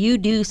 why don't you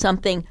do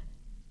something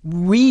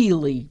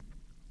really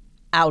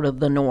out of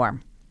the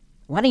norm?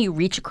 Why don't you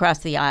reach across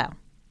the aisle?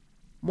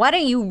 Why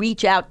don't you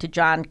reach out to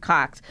John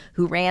Cox,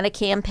 who ran a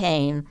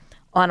campaign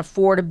on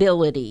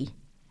affordability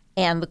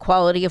and the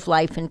quality of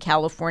life in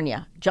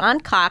California?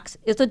 John Cox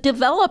is a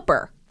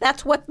developer.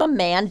 That's what the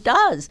man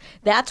does.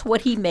 That's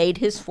what he made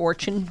his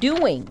fortune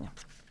doing.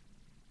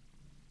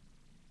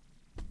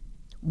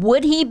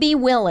 Would he be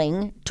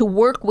willing to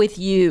work with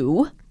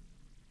you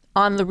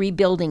on the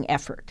rebuilding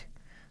effort,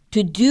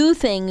 to do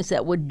things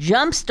that would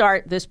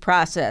jumpstart this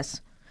process,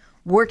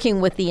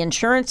 working with the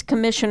insurance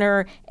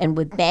commissioner and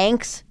with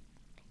banks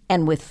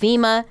and with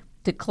FEMA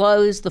to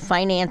close the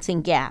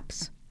financing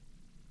gaps?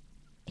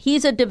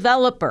 He's a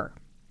developer.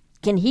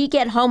 Can he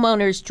get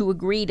homeowners to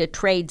agree to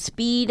trade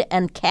speed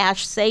and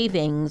cash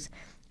savings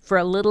for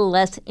a little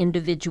less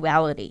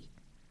individuality?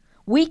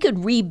 We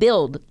could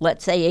rebuild,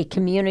 let's say, a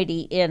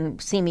community in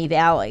Simi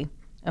Valley,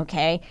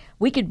 okay?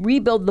 We could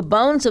rebuild the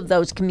bones of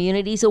those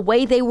communities the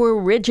way they were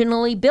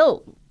originally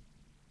built.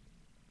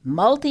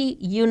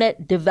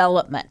 Multi-unit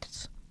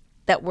developments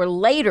that were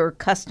later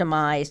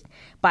customized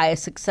by a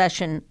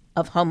succession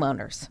of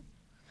homeowners.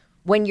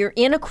 When you're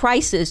in a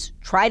crisis,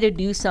 try to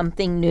do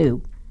something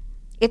new.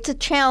 It's a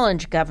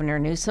challenge, Governor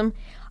Newsom,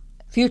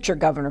 future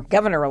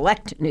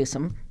Governor-elect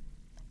Newsom.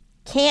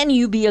 Can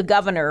you be a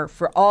governor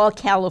for all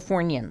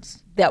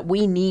Californians that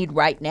we need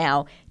right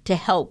now to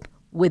help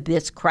with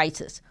this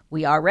crisis?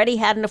 We already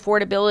had an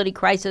affordability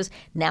crisis.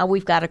 Now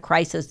we've got a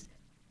crisis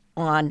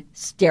on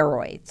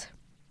steroids.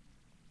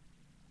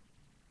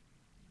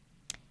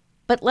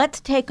 But let's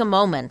take a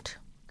moment,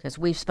 because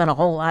we've spent a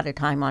whole lot of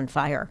time on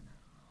fire,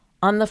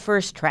 on the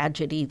first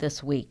tragedy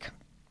this week.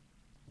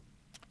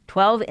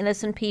 12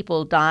 innocent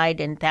people died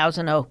in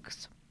Thousand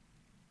Oaks,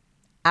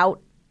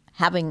 out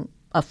having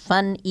a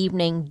fun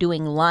evening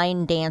doing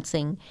line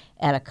dancing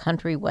at a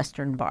country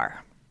western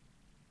bar.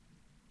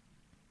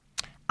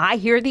 I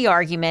hear the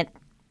argument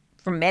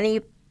from many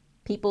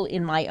people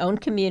in my own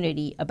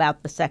community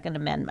about the Second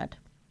Amendment.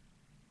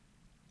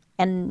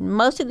 And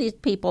most of these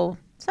people,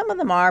 some of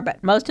them are,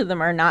 but most of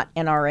them are not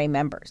NRA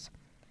members.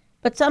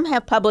 But some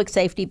have public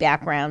safety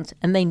backgrounds,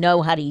 and they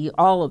know how to.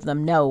 All of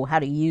them know how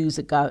to use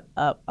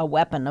a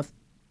weapon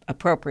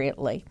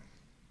appropriately.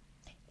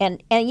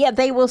 And yet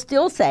they will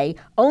still say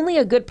only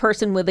a good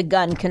person with a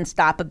gun can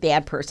stop a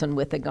bad person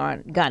with a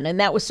gun. And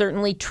that was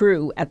certainly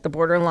true at the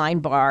Borderline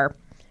Bar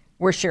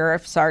where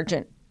Sheriff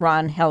Sergeant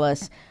Ron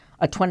Hellis,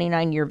 a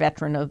 29-year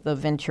veteran of the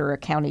Ventura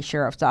County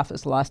Sheriff's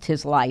Office, lost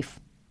his life,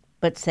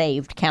 but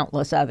saved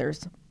countless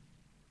others.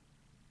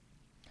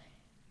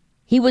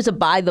 He was a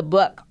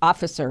by-the-book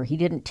officer. He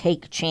didn't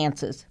take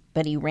chances,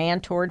 but he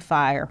ran toward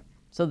fire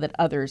so that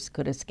others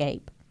could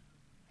escape.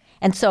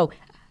 And so,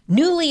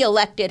 newly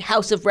elected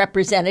House of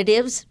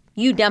Representatives,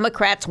 you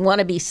Democrats want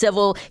to be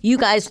civil, you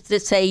guys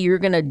that say you're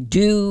going to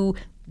do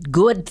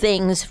good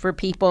things for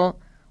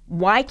people,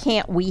 why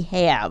can't we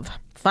have,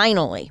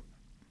 finally,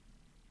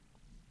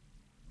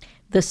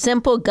 the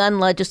simple gun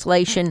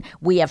legislation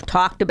we have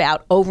talked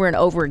about over and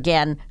over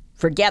again?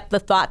 Forget the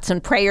thoughts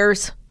and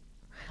prayers.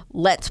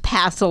 Let's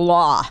pass a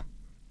law.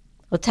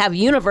 Let's have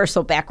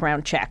universal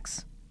background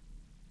checks.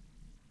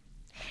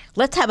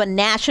 Let's have a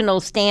national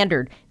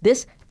standard.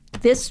 This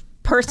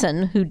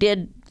person who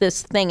did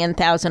this thing in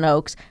Thousand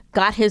Oaks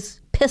got his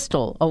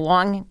pistol,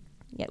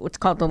 what's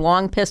called the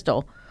long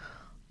pistol,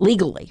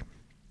 legally.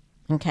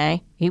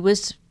 Okay? He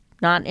was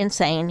not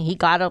insane. He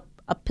got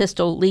a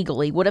pistol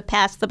legally, would have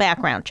passed the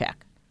background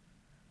check.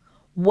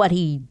 What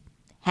he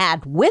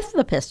had with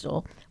the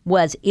pistol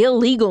was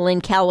illegal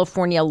in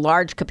California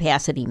large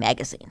capacity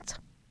magazines.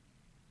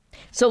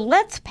 So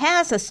let's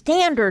pass a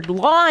standard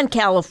law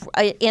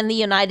in the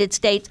United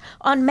States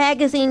on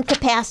magazine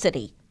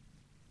capacity.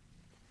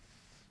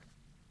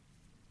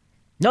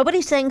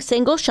 Nobody's saying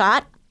single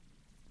shot,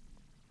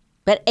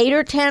 but 8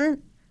 or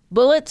 10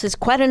 bullets is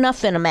quite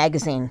enough in a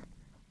magazine.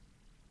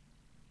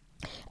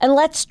 And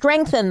let's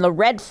strengthen the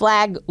red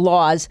flag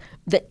laws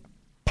that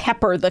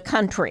pepper the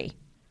country,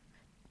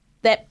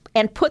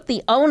 and put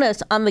the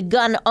onus on the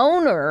gun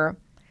owner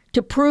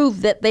to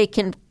prove that they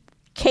can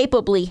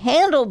capably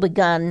handle the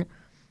gun,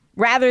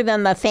 rather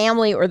than the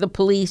family or the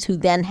police, who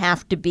then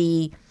have to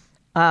be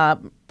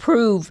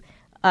who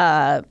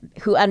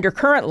under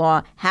current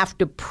law have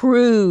to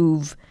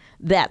prove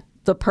that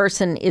the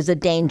person is a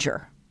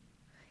danger.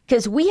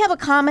 Because we have a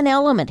common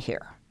element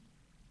here.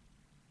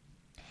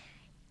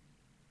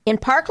 In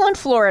Parkland,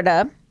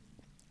 Florida,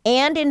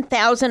 and in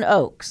Thousand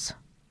Oaks,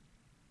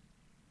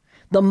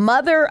 the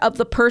mother of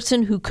the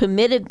person who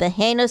committed the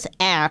heinous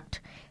act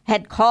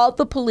had called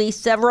the police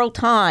several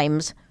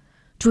times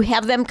to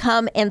have them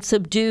come and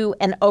subdue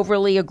an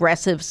overly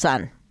aggressive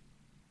son.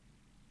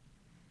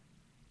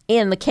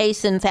 In the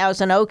case in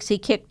Thousand Oaks, he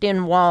kicked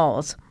in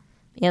walls.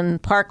 In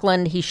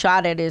Parkland, he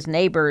shot at his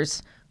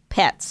neighbor's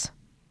pets.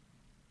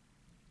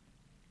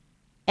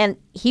 And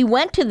he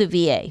went to the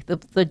VA.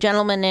 The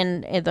gentleman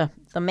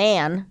the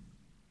man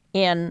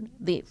in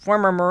the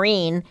former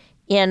Marine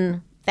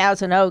in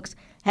Thousand Oaks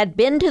had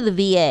been to the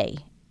VA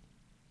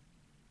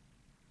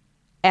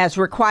as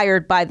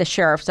required by the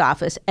sheriff's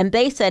office, and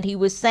they said he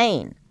was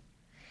sane.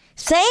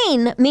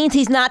 Sane means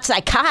he's not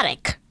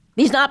psychotic.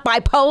 He's not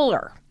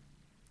bipolar.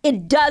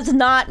 It does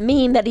not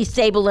mean that he's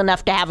stable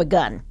enough to have a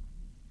gun.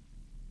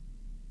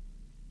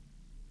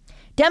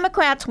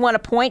 Democrats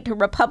want to point to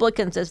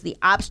Republicans as the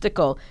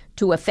obstacle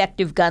to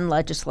effective gun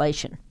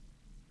legislation.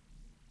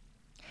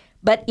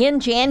 But in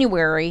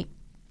January,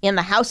 in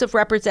the House of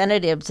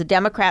Representatives, the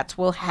Democrats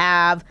will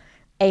have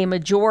a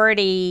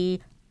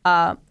majority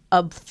of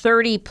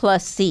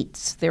 30-plus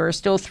seats. There are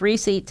still 3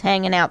 seats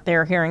hanging out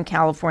there here in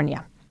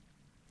California.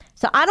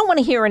 So I don't want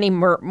to hear any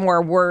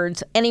more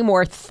words, any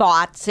more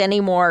thoughts, any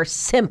more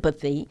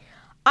sympathy.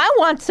 I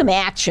want some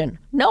action,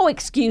 no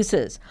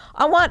excuses.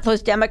 I want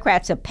those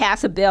Democrats to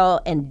pass a bill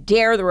and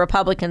dare the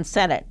Republican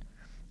Senate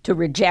to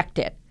reject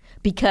it.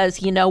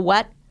 Because you know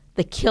what?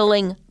 The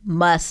killing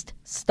must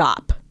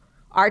stop.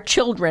 Our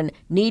children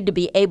need to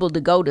be able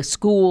to go to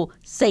school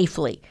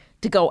safely,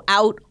 to go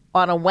out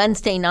on a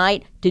Wednesday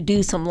night to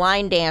do some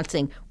line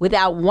dancing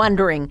without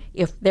wondering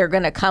if they're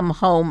going to come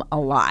home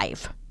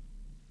alive.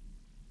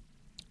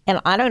 And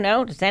I don't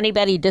know, does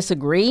anybody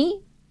disagree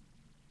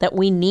that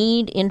we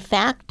need, in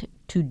fact,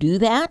 to do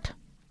that?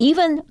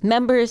 Even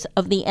members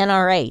of the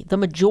NRA, the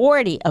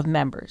majority of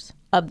members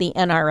of the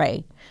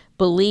NRA,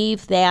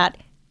 believe that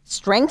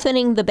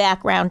strengthening the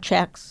background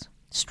checks,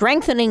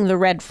 strengthening the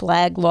red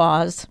flag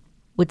laws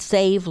would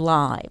save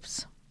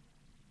lives.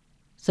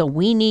 So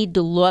we need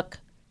to look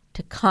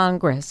to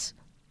Congress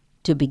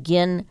to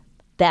begin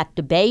that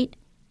debate.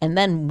 And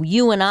then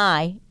you and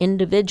I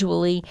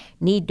individually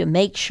need to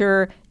make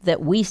sure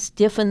that we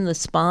stiffen the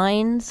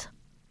spines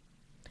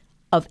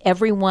of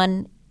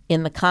everyone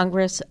in the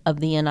Congress of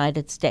the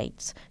United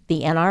States.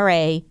 The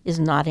NRA is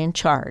not in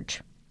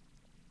charge.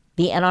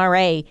 The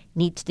NRA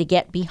needs to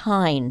get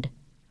behind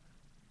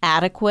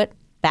adequate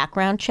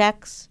background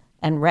checks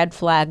and red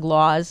flag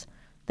laws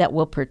that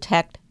will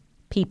protect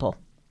people.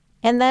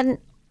 And then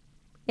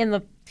in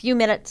the few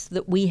minutes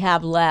that we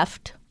have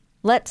left,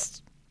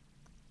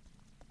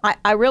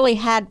 I really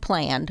had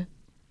planned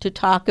to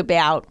talk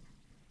about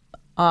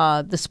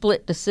the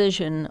split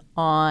decision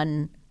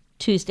on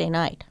Tuesday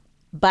night.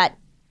 But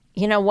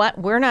you know what?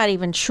 We're not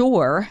even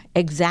sure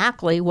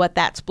exactly what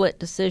that split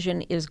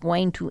decision is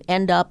going to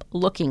end up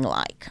looking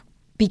like.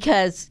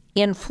 Because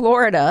in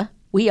Florida,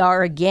 we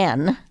are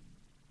again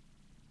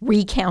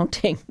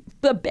recounting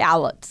the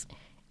ballots.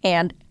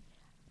 And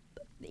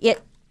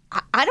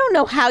I don't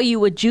know how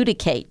you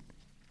adjudicate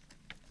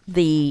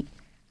the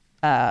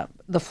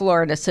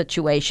Florida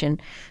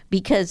situation,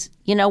 because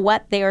you know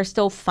what? They are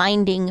still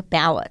finding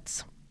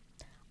ballots.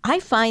 I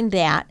find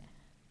that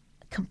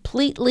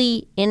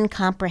completely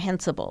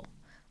incomprehensible.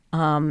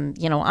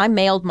 I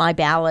mailed my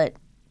ballot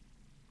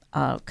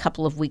a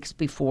couple of weeks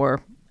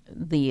before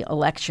the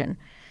election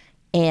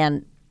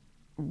and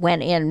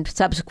went in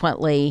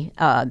subsequently.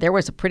 There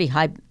was a pretty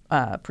high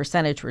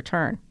percentage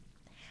return.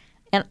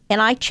 And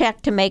I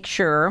checked to make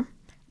sure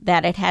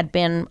that it had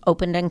been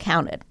opened and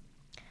counted.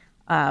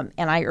 And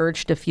I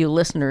urged a few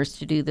listeners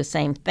to do the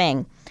same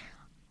thing.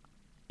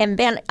 And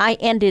then I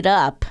ended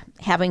up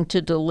having to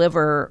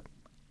deliver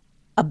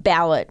a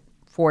ballot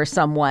for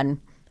someone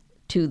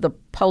to the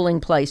polling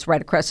place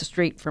right across the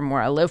street from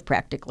where I live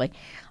practically.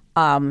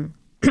 And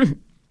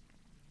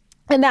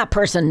that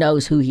person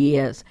knows who he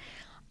is.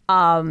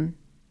 And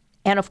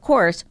of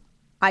course,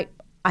 I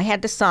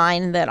had to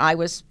sign that I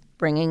was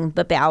bringing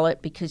the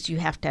ballot, because you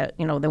have to,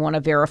 they want to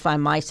verify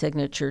my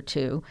signature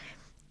too.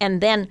 And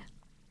then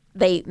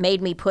they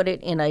made me put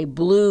it in a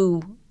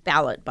blue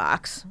ballot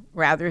box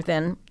rather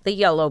than the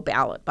yellow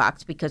ballot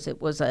box, because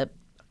it was a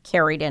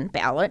carried-in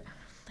ballot.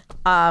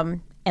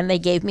 And they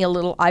gave me a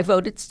little I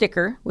voted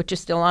sticker, which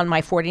is still on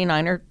my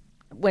 49er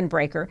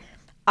windbreaker.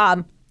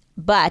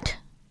 But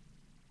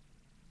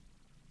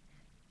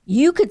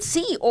you could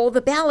see all the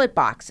ballot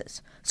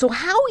boxes. So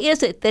how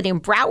is it that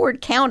in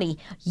Broward County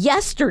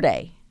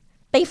yesterday,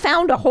 they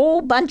found a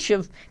whole bunch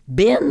of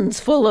bins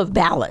full of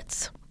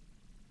ballots?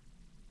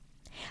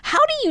 How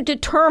do you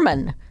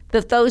determine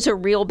that those are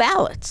real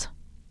ballots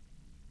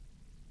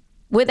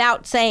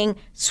without saying,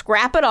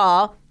 scrap it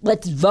all,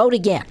 let's vote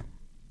again?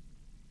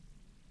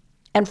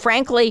 And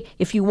frankly,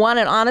 if you want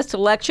an honest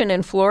election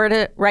in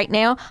Florida right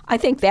now, I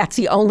think that's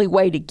the only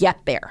way to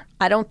get there.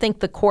 I don't think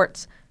the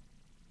courts,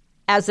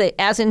 as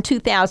in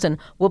 2000,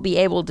 will be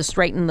able to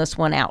straighten this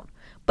one out.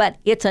 But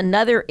it's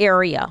another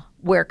area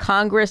where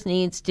Congress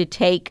needs to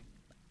take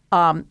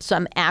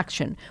some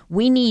action.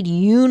 We need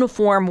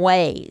uniform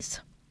ways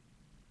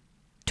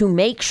to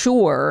make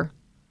sure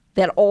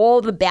that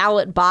all the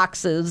ballot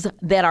boxes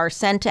that are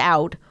sent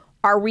out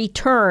are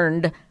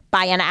returned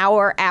by an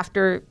hour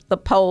after the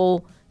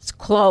polls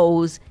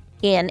close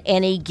in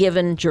any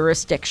given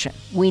jurisdiction.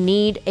 We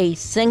need a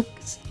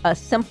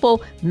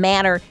simple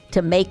manner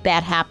to make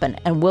that happen.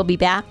 And we'll be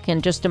back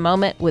in just a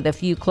moment with a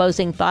few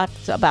closing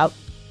thoughts about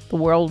the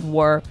World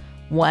War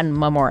I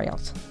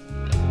memorials.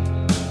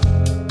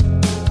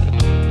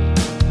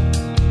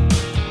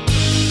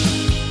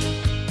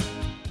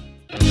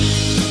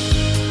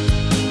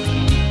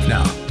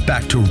 Now,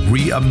 back to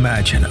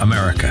Reimagine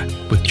America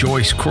with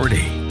Joyce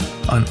Cordy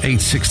on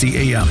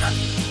 860 AM.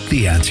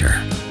 The Answer.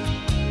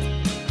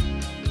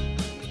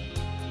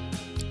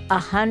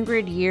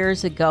 100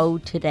 years ago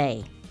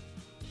today,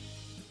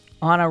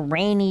 on a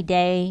rainy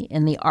day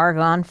in the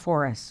Argonne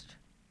Forest,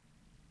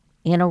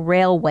 in a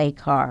railway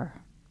car,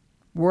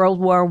 World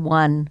War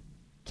I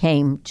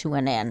came to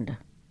an end.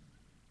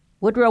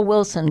 Woodrow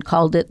Wilson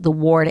called it the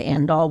war to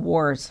end all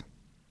wars.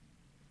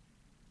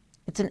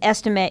 It's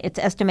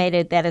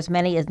estimated that as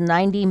many as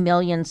 90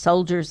 million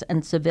soldiers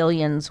and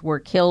civilians were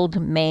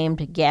killed,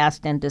 maimed,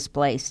 gassed, and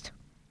displaced.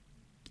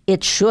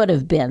 It should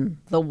have been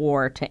the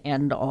war to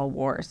end all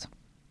wars.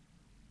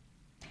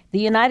 The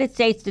United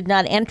States did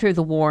not enter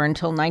the war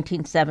until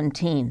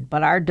 1917,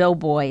 but our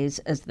doughboys,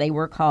 as they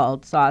were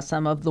called, saw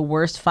some of the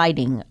worst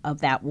fighting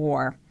of that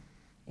war.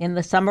 In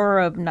the summer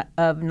of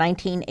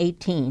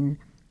 1918,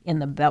 in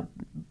the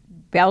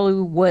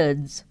Belleau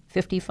Woods,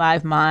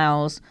 55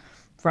 miles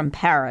from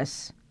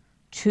Paris,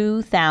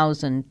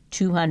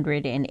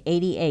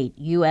 2,288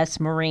 U.S.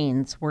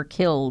 Marines were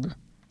killed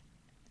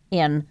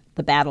in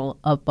the Battle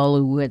of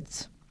Belleau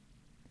Woods,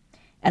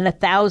 and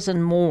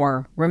 1,000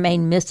 more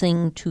remain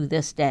missing to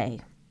this day.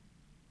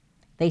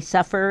 They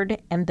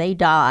suffered and they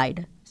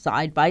died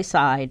side by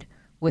side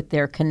with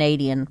their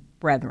Canadian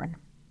brethren.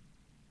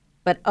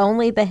 But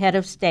only the head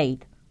of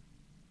state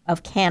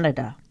of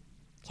Canada,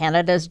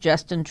 Canada's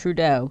Justin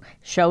Trudeau,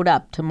 showed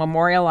up to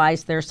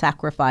memorialize their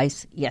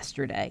sacrifice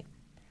yesterday.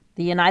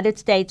 The United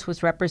States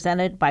was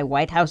represented by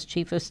White House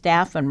Chief of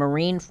Staff and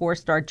Marine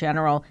Four-Star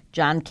General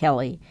John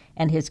Kelly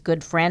and his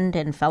good friend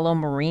and fellow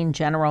Marine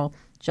General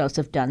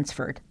Joseph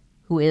Dunsford,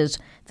 who is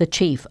the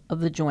chief of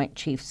the Joint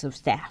Chiefs of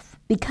Staff.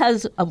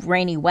 Because of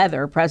rainy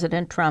weather,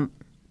 President Trump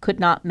could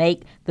not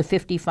make the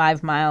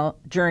 55-mile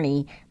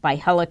journey by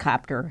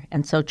helicopter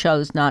and so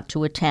chose not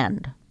to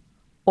attend.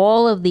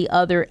 All of the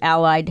other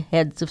allied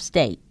heads of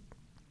state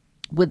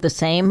with the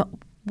same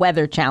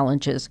weather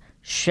challenges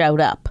showed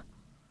up.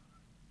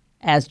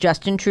 As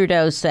Justin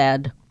Trudeau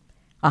said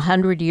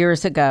 100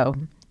 years ago,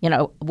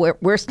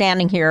 we're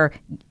standing here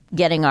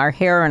getting our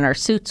hair and our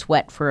suits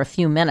wet for a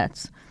few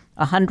minutes.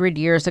 100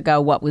 years ago,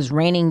 what was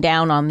raining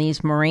down on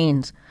these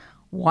Marines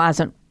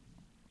wasn't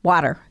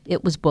water,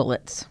 it was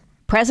bullets.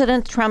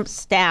 President Trump's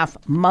staff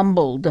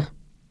mumbled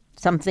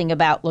something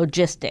about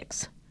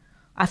logistics.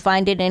 I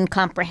find it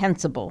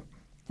incomprehensible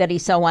that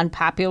he's so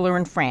unpopular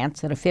in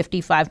France that a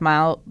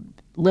 55-mile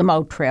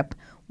limo trip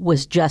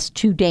was just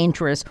too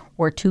dangerous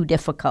or too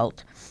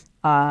difficult,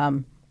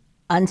 unsecure.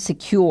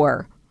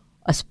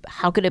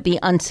 How could it be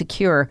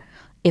unsecure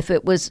if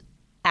it was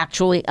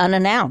actually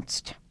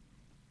unannounced?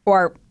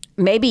 Or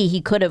maybe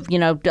he could have,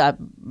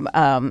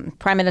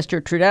 Prime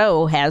Minister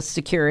Trudeau has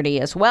security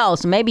as well,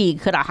 so maybe he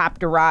could have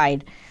hopped a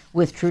ride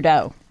with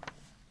Trudeau.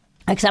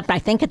 Except I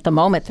think at the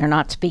moment they're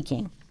not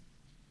speaking.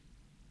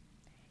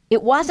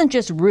 It wasn't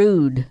just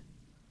rude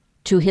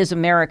to his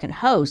American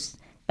hosts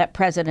that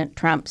President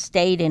Trump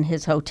stayed in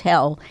his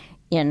hotel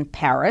in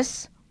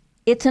Paris.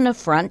 It's an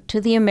affront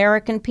to the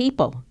American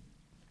people,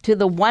 to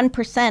the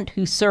 1%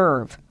 who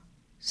serve,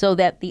 so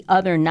that the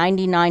other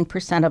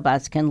 99% of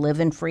us can live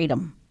in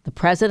freedom. The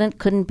president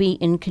couldn't be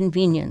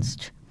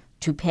inconvenienced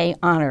to pay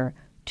honor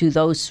to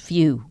those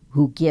few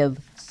who give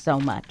so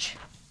much.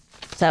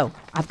 So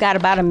I've got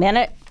about a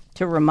minute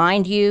to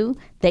remind you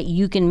that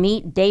you can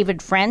meet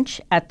David French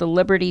at the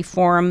Liberty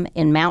Forum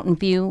in Mountain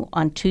View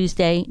on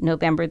Tuesday,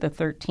 November the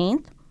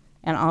 13th,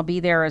 and I'll be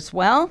there as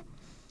well.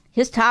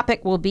 His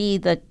topic will be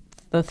the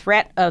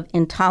threat of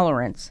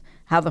intolerance,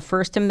 how the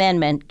First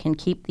Amendment can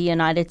keep the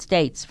United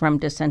States from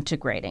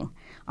disintegrating.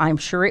 I'm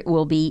sure it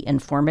will be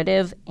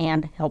informative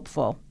and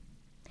helpful.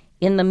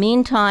 In the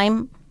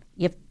meantime,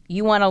 if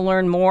you want to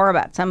learn more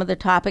about some of the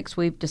topics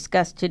we've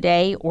discussed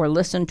today or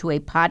listen to a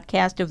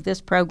podcast of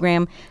this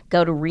program,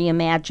 go to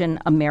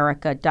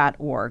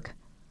reimagineamerica.org.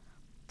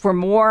 For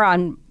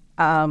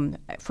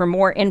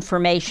more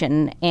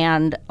information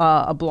and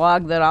a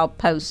blog that I'll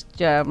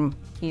post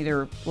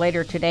either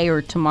later today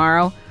or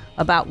tomorrow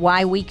about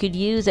why we could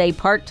use a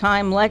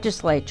part-time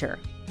legislature.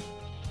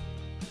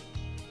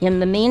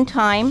 In the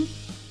meantime,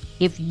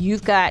 if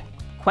you've got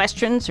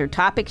questions or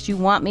topics you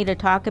want me to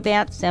talk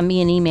about, send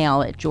me an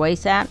email at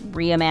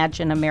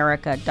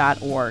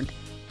joyce@reimagineamerica.org.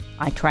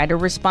 I try to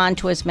respond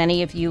to as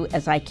many of you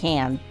as I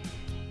can.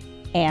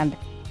 And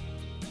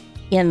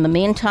in the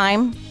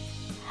meantime,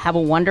 have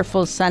a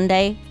wonderful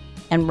Sunday.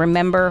 And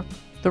remember,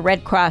 the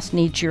Red Cross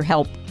needs your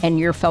help, and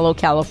your fellow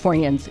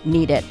Californians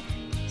need it.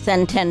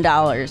 Send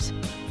 $10.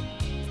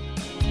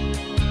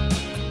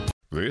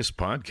 This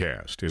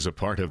podcast is a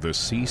part of the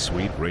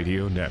C-Suite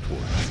Radio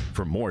Network.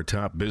 For more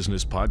top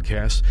business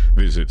podcasts,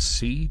 visit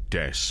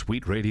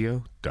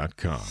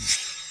c-suiteradio.com.